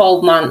 6 to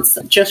 12 months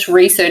just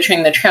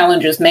researching the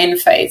challenges men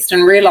faced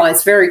and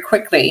realized very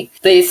quickly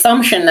the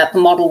assumption that the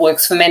model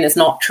works for men is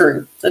not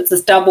true. It's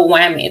this double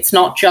whammy. It's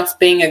not just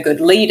being a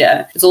good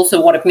leader. It's also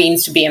what it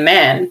means to be a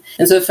man.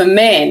 And so for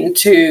men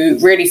to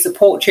really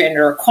support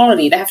gender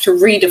equality, they have to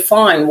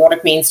redefine what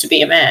it means to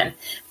be a man.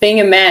 Being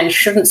a man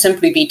shouldn't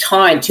simply be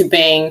tied to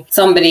being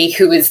somebody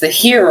who is the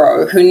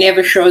hero, who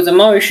never shows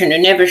emotion, who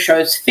never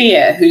shows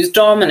fear, who's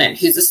dominant,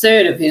 who's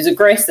assertive, who's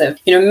aggressive.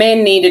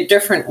 Men need a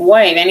different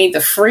way. They need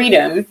the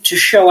freedom to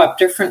show up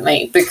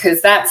differently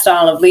because that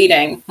style of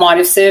leading might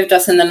have served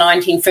us in the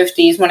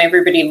 1950s when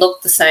everybody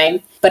looked the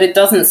same. But it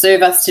doesn't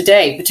serve us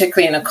today,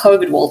 particularly in a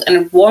COVID world, and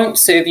it won't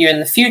serve you in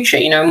the future.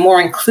 A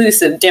more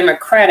inclusive,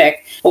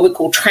 democratic, what we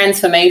call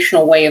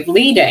transformational way of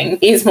leading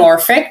is more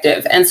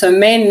effective. And so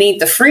men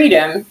need the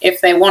freedom,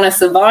 if they want to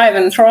survive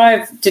and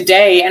thrive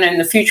today and in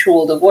the future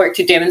world of work,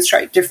 to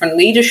demonstrate different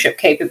leadership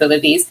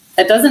capabilities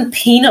that doesn't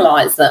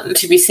penalize them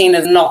to be seen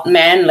as not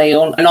manly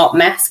or not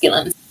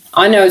masculine.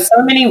 I know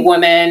so many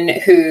women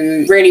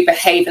who really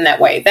behave in that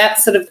way.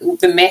 That's sort of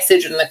the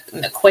message and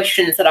the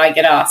questions that I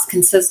get asked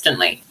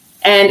consistently.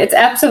 And it's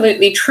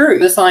absolutely true.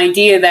 This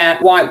idea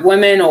that white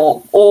women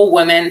or all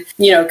women,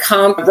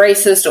 can't be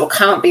racist or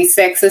can't be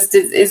sexist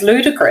is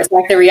ludicrous.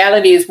 Like the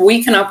reality is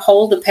we can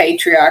uphold the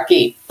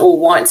patriarchy or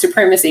white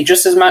supremacy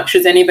just as much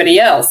as anybody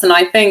else. And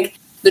I think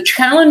the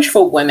challenge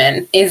for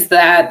women is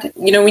that,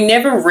 we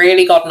never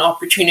really got an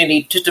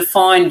opportunity to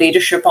define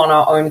leadership on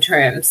our own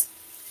terms.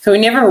 So we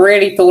never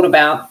really thought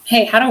about,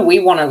 hey, how do we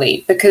want to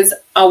lead? Because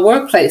our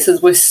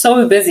workplaces were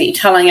so busy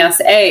telling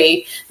us,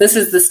 A, this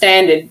is the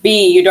standard,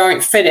 B, you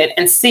don't fit it,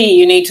 and C,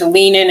 you need to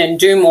lean in and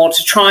do more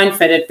to try and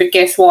fit it. But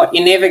guess what?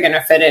 You're never going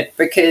to fit it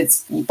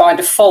because by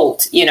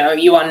default,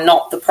 you are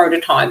not the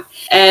prototype.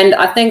 And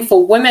I think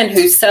for women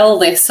who sell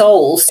their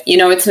souls,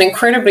 it's an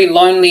incredibly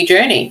lonely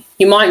journey.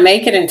 You might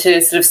make it into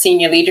sort of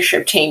senior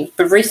leadership teams,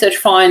 but research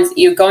finds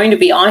you're going to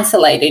be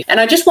isolated. And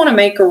I just want to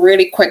make a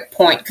really quick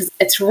point because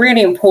it's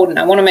really important.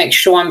 I want to make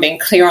sure I'm being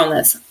clear on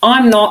this.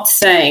 I'm not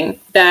saying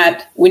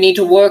that we need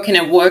to work in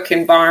a work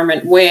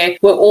environment where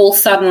we're all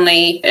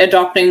suddenly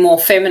adopting more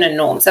feminine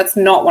norms. That's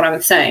not what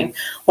I'm saying.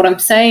 What I'm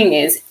saying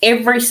is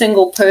every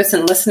single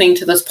person listening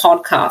to this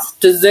podcast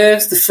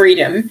deserves the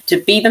freedom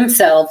to be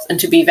themselves and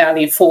to be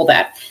valued for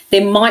that.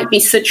 There might be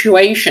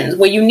situations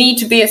where you need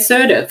to be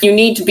assertive, you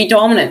need to be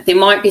dominant. There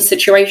might be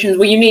situations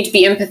where you need to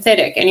be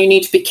empathetic and you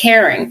need to be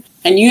caring.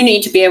 And you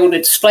need to be able to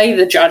display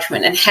the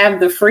judgment and have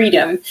the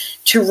freedom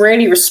to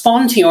really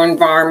respond to your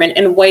environment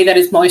in a way that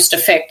is most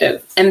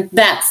effective. And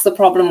that's the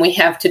problem we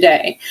have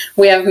today.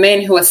 We have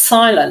men who are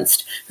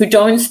silenced, who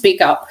don't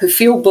speak up, who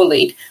feel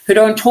bullied, who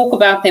don't talk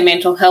about their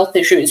mental health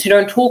issues, who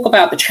don't talk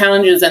about the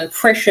challenges and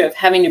pressure of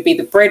having to be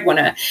the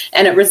breadwinner.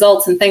 And it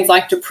results in things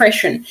like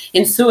depression,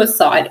 in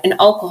suicide, in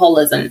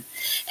alcoholism.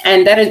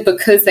 And that is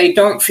because they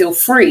don't feel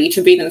free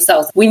to be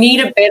themselves. We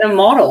need a better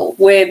model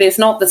where there's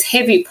not this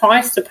heavy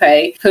price to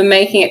pay for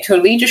making it to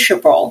a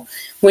leadership role.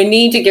 We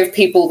need to give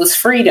people this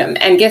freedom.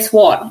 And guess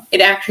what?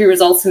 It actually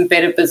results in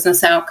better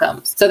business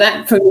outcomes. So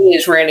that, for me,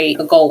 is really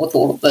the goal with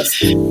all of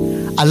this.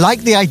 I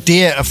like the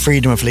idea of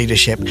freedom of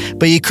leadership,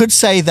 but you could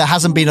say there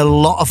hasn't been a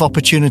lot of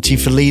opportunity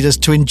for leaders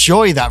to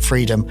enjoy that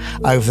freedom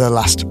over the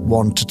last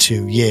 1 to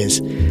 2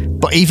 years.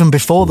 But even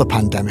before the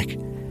pandemic,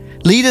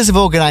 leaders of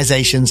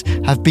organisations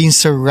have been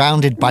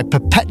surrounded by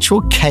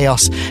perpetual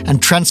chaos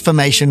and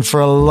transformation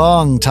for a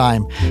long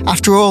time.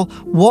 After all,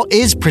 what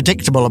is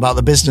predictable about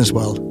the business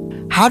world?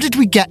 How did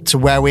we get to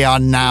where we are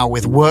now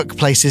with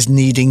workplaces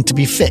needing to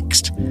be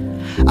fixed?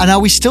 And are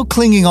we still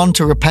clinging on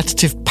to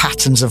repetitive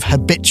patterns of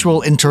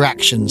habitual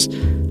interactions?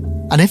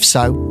 And if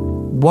so,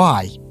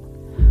 why?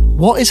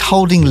 What is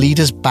holding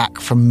leaders back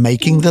from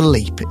making the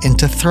leap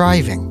into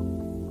thriving?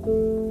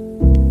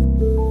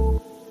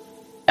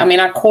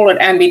 I call it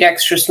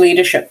ambidextrous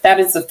leadership. That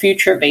is the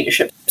future of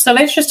leadership. So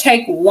let's just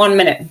take 1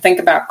 minute and think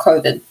about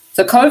COVID.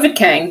 So COVID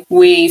came,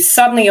 we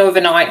suddenly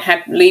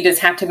overnight leaders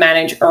had to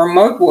manage a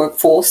remote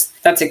workforce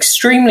that's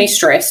extremely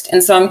stressed,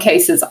 in some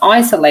cases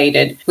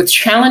isolated, with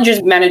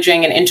challenges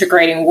managing and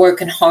integrating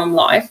work and home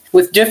life,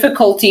 with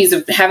difficulties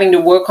of having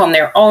to work on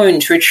their own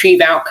to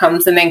achieve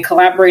outcomes and then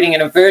collaborating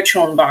in a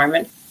virtual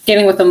environment,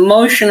 dealing with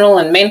emotional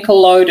and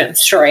mental load and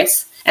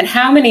stress. And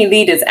how many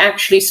leaders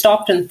actually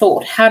stopped and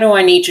thought, how do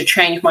I need to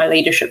change my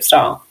leadership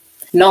style?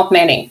 Not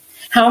many.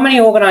 How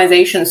many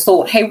organizations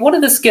thought, hey, what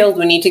are the skills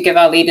we need to give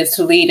our leaders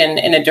to lead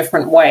in a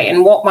different way?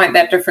 And what might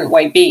that different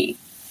way be?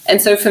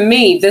 And so for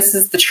me, this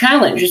is the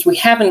challenge, is we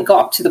haven't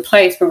got to the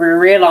place where we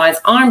realize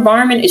our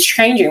environment is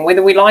changing,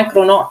 whether we like it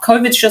or not.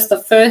 COVID's just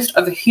the first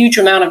of a huge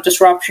amount of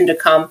disruption to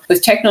come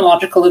with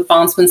technological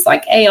advancements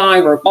like AI,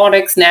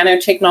 robotics,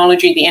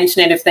 nanotechnology, the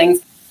Internet of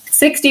Things.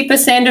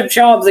 60% of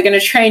jobs are going to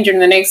change in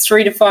the next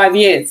 3 to 5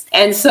 years.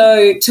 And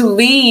so to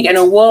lead in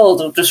a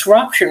world of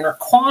disruption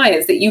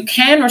requires that you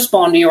can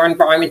respond to your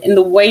environment in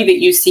the way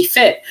that you see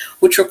fit,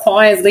 which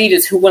requires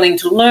leaders who are willing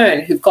to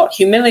learn, who've got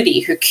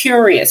humility, who are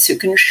curious, who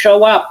can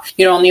show up,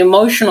 on the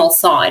emotional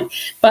side,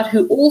 but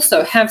who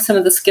also have some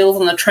of the skills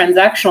on the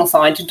transactional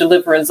side to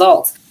deliver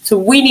results. So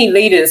we need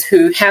leaders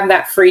who have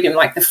that freedom.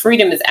 Like, the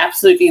freedom is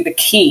absolutely the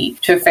key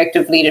to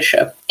effective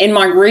leadership. In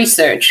my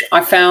research,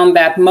 I found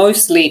that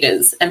most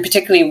leaders, and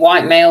particularly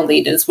white male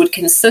leaders, would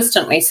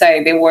consistently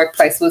say their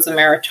workplace was a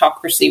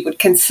meritocracy, would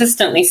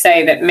consistently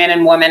say that men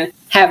and women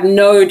have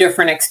no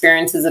different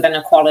experiences of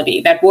inequality,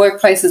 that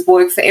workplaces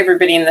work for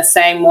everybody in the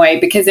same way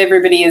because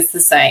everybody is the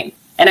same.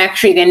 And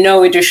actually, there are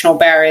no additional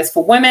barriers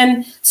for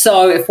women.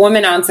 So if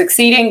women aren't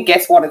succeeding,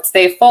 guess what? It's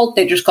their fault.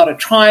 They just got to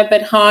try a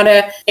bit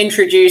harder,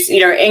 introduce,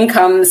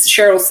 incomes,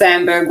 Sheryl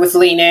Sandberg with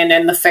Lean In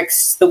and the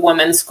Fix the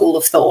Woman school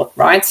of thought,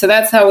 right? So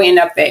that's how we end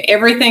up there.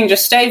 Everything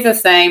just stays the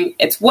same.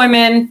 It's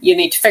women. You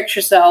need to fix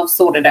yourself,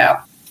 sort it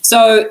out.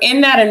 So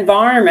in that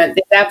environment,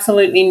 there's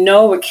absolutely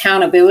no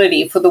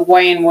accountability for the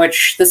way in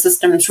which the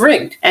system's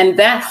rigged. And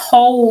that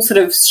whole sort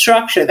of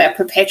structure, that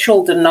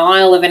perpetual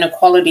denial of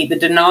inequality, the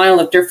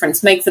denial of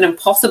difference, makes it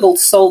impossible to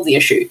solve the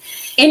issue.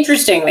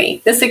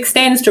 Interestingly, this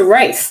extends to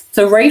race.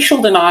 So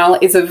racial denial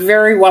is a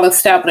very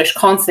well-established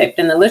concept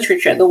in the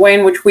literature. The way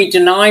in which we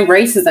deny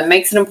racism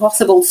makes it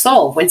impossible to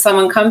solve. When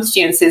someone comes to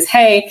you and says,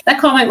 hey, that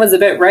comment was a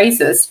bit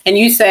racist, and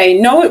you say,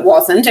 no, it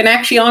wasn't, and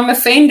actually I'm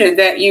offended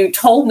that you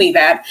told me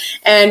that,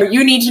 and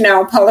you need to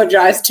now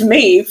apologize to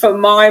me for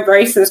my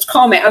racist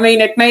comment. I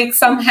mean, it makes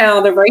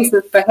somehow the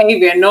racist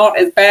behavior not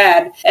as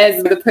bad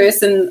as the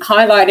person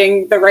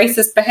highlighting the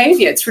racist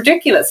behavior. It's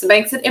ridiculous. It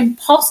makes it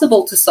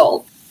impossible to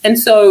solve. And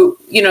so,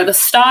 the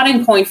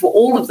starting point for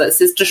all of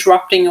this is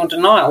disrupting your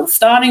denial. The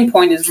starting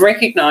point is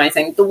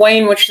recognizing the way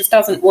in which this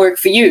doesn't work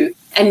for you.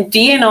 And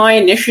D&I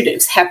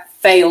initiatives have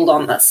failed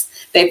on this.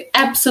 They've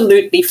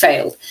absolutely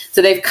failed.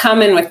 So they've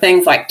come in with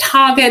things like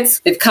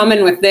targets. They've come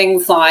in with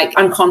things like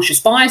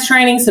unconscious bias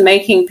training, so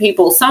making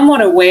people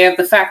somewhat aware of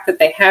the fact that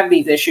they have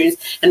these issues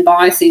and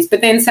biases, but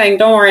then saying,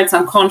 don't worry, it's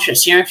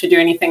unconscious. You don't have to do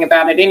anything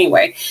about it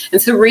anyway.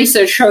 And so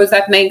research shows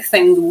that makes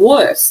things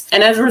worse.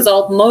 And as a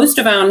result, most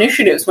of our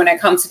initiatives when it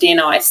comes to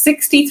D&I,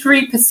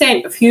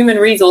 63% of human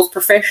resource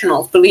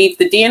professionals believe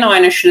the D&I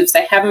initiatives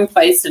they have in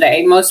place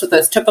today, most of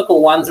those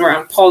typical ones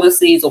around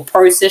policies or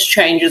process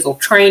changes or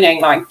training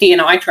like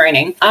D&I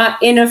training, are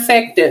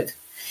ineffective.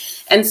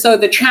 And so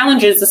the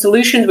challenges, the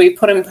solutions we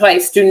put in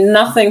place do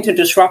nothing to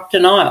disrupt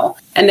denial,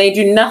 and they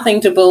do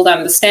nothing to build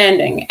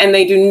understanding, and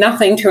they do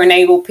nothing to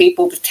enable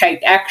people to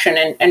take action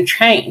and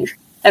change.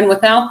 And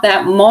without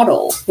that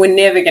model, we're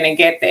never going to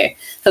get there.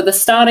 So the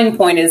starting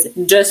point is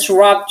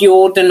disrupt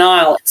your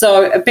denial.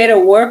 So a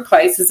better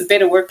workplace is a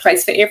better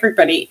workplace for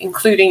everybody,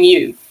 including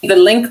you. The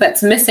link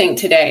that's missing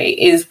today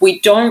is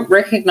we don't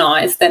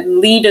recognize that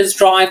leaders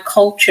drive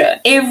culture.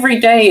 Every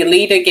day a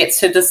leader gets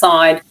to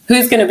decide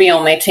who's going to be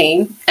on their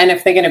team and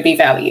if they're going to be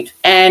valued.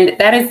 And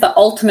that is the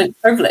ultimate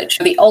privilege.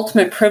 The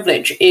ultimate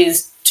privilege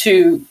is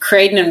to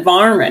create an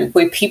environment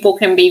where people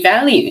can be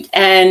valued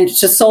and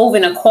to solve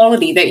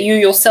inequality that you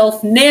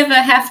yourself never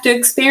have to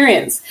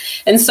experience.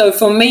 And so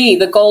for me,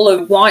 the goal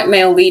of white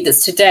male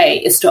leaders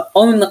today is to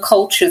own the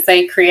cultures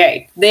they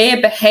create.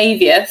 Their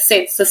behavior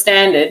sets the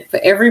standard for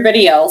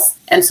everybody else.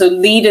 And so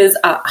leaders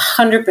are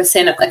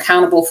 100%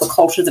 accountable for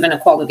cultures of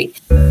inequality.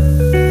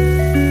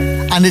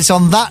 And it's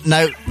on that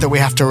note that we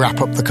have to wrap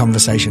up the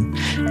conversation.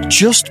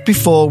 Just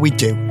before we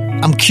do,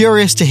 I'm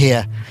curious to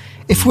hear,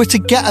 if we're to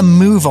get a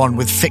move on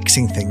with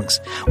fixing things,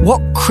 what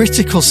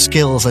critical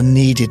skills are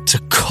needed to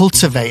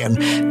cultivate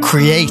and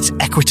create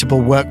equitable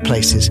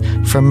workplaces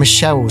from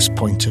Michelle's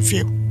point of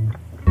view?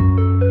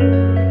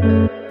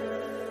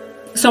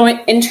 So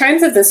in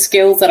terms of the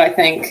skills that I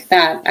think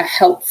that are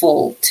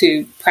helpful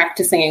to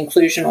practicing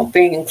inclusion or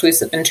being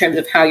inclusive in terms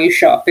of how you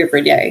show up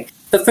every day,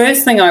 the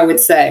first thing I would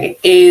say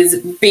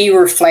is be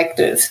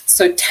reflective.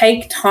 So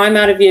take time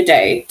out of your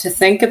day to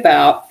think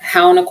about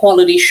how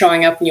inequality is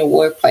showing up in your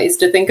workplace,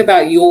 to think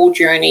about your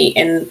journey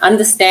in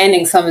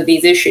understanding some of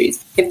these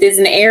issues. If there's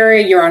an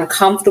area you're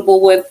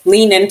uncomfortable with,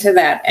 lean into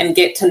that and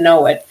get to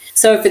know it.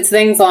 So if it's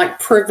things like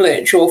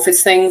privilege, or if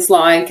it's things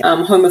like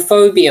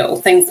homophobia,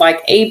 or things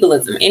like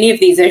ableism, any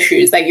of these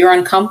issues that you're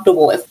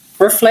uncomfortable with,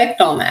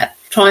 reflect on that.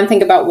 Try and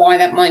think about why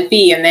that might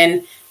be, and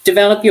then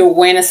develop your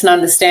awareness and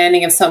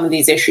understanding of some of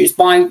these issues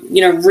by,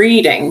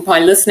 reading, by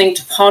listening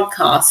to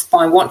podcasts,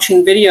 by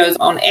watching videos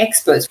on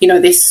experts.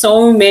 There's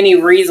so many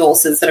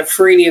resources that are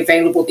freely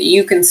available that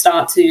you can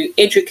start to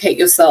educate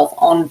yourself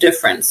on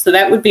difference. So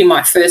that would be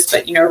my first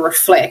bit,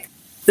 reflect.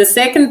 The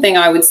second thing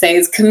I would say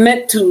is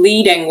commit to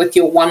leading with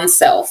your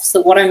oneself.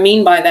 So what I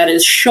mean by that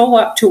is show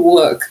up to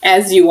work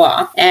as you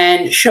are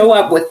and show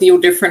up with your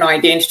different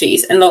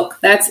identities. And look,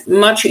 that's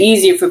much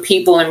easier for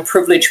people in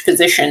privileged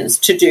positions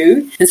to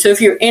do. And so if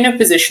you're in a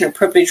position of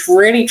privilege,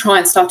 really try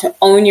and start to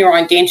own your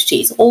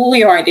identities, all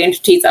your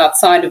identities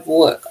outside of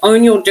work.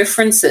 Own your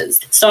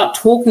differences. Start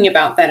talking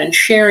about that and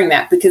sharing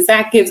that, because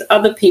that gives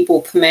other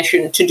people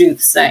permission to do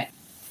the same.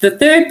 The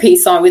third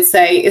piece I would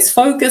say is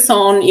focus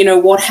on,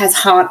 what has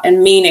heart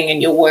and meaning in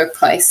your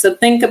workplace. So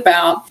think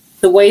about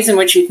the ways in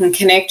which you can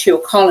connect to your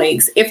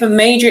colleagues. If a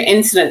major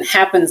incident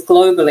happens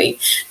globally,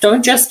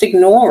 don't just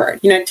ignore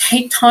it.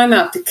 Take time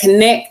out to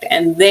connect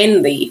and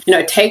then lead.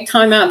 Take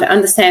time out to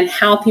understand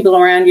how people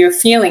around you are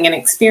feeling and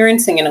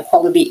experiencing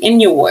inequality in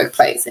your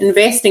workplace.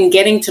 Invest in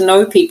getting to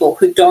know people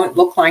who don't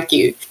look like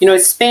you.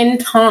 Spend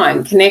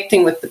time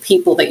connecting with the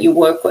people that you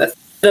work with.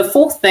 The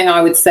fourth thing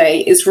I would say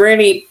is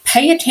really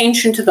pay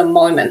attention to the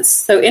moments.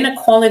 So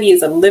inequality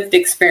is a lived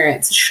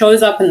experience. It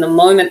shows up in the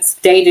moments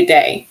day to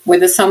day,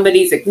 whether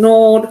somebody's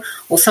ignored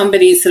or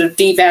somebody's sort of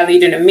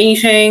devalued in a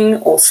meeting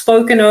or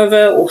spoken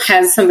over or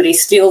has somebody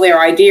steal their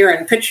idea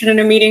and pitch it in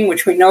a meeting,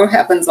 which we know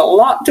happens a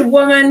lot to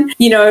women.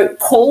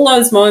 Call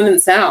those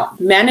moments out.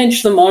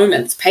 Manage the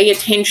moments. Pay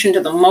attention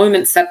to the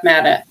moments that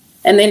matter.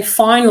 And then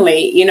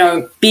finally,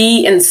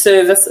 be in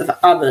service of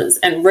others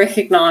and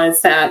recognize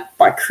that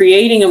by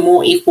creating a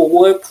more equal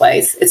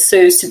workplace, it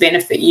serves to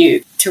benefit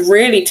you. To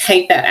really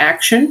take that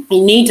action,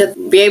 you need to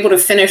be able to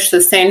finish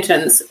the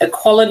sentence,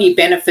 equality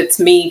benefits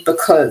me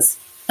because.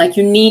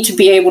 You need to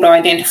be able to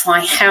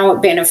identify how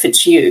it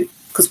benefits you.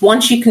 Because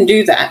once you can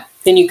do that,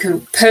 then you can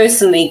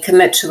personally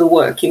commit to the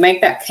work. You make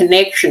that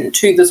connection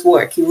to this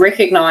work. You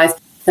recognize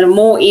that a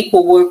more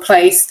equal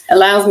workplace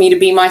allows me to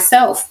be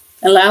myself.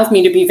 Allows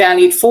me to be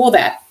valued for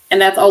that.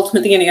 And that's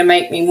ultimately going to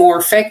make me more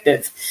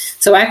effective.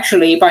 So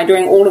actually, by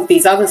doing all of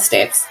these other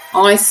steps,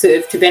 I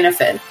serve to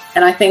benefit.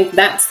 And I think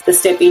that's the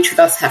step each of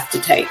us have to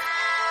take.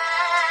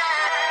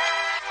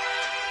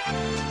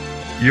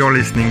 You're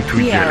listening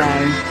to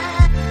Yellow.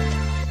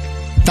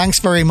 Thanks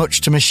very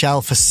much to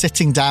Michelle for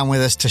sitting down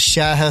with us to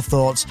share her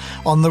thoughts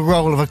on the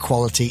role of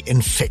equality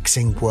in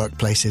fixing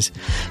workplaces.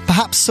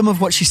 Perhaps some of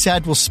what she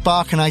said will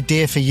spark an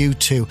idea for you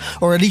too,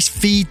 or at least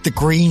feed the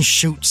green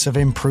shoots of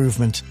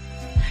improvement.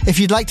 If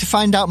you'd like to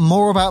find out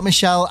more about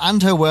Michelle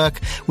and her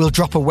work, we'll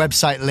drop a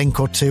website link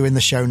or two in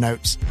the show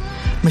notes.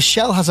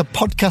 Michelle has a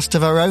podcast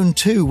of her own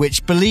too,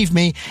 which, believe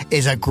me,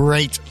 is a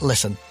great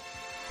listen.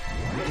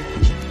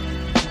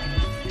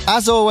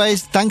 As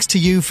always, thanks to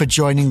you for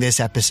joining this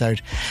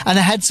episode. And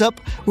a heads up,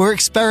 we're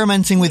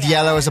experimenting with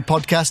Yellow as a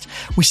podcast.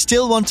 We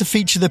still want to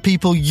feature the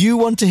people you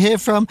want to hear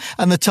from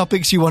and the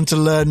topics you want to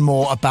learn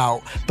more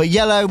about. But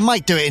Yellow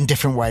might do it in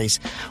different ways.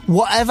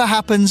 Whatever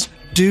happens,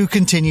 do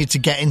continue to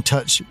get in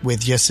touch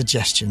with your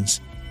suggestions.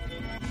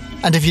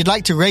 And if you'd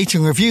like to rate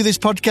and review this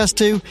podcast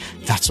too,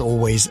 that's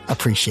always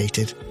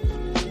appreciated.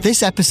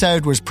 This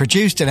episode was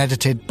produced and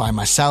edited by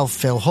myself,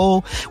 Phil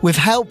Hall, with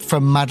help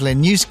from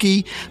Madeline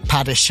Newski,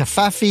 Paddy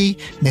Shafafi,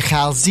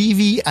 Michal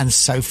Zivi and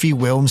Sophie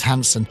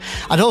Wilms-Hansen.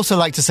 I'd also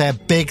like to say a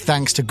big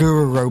thanks to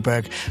Guru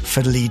Roberg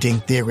for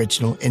leading the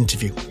original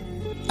interview.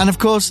 And of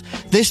course,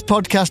 this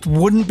podcast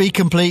wouldn't be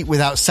complete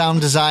without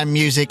sound design,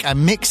 music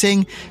and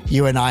mixing.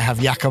 You and I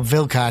have Jakob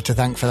Vilkar to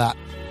thank for that.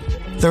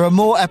 There are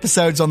more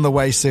episodes on the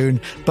way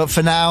soon, but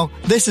for now,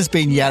 this has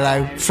been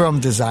Yellow from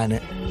Design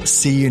It.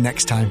 See you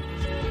next time.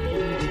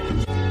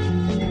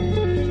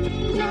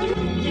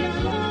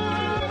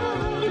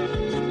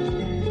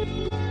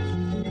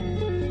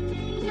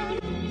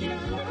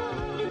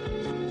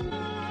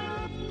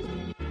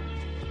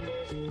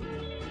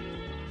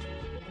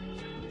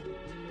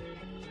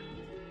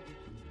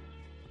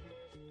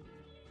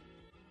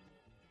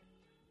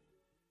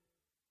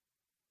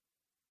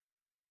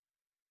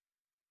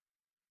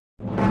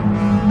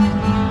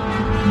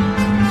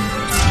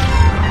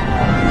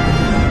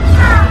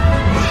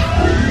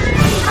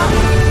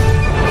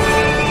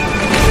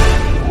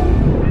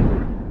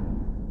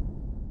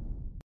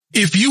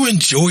 If you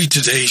enjoyed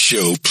today's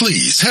show,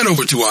 please head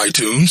over to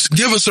iTunes,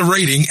 give us a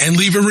rating, and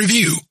leave a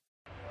review.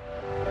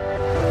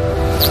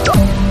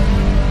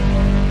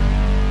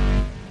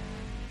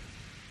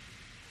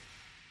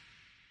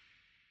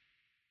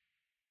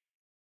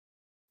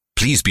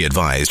 Please be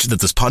advised that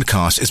this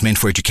podcast is meant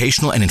for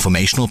educational and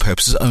informational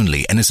purposes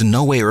only and is in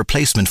no way a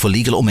replacement for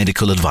legal or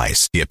medical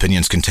advice. The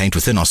opinions contained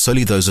within are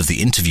solely those of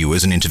the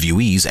interviewers and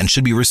interviewees and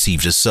should be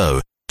received as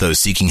so. Those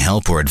seeking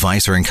help or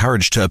advice are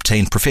encouraged to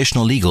obtain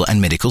professional legal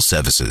and medical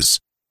services.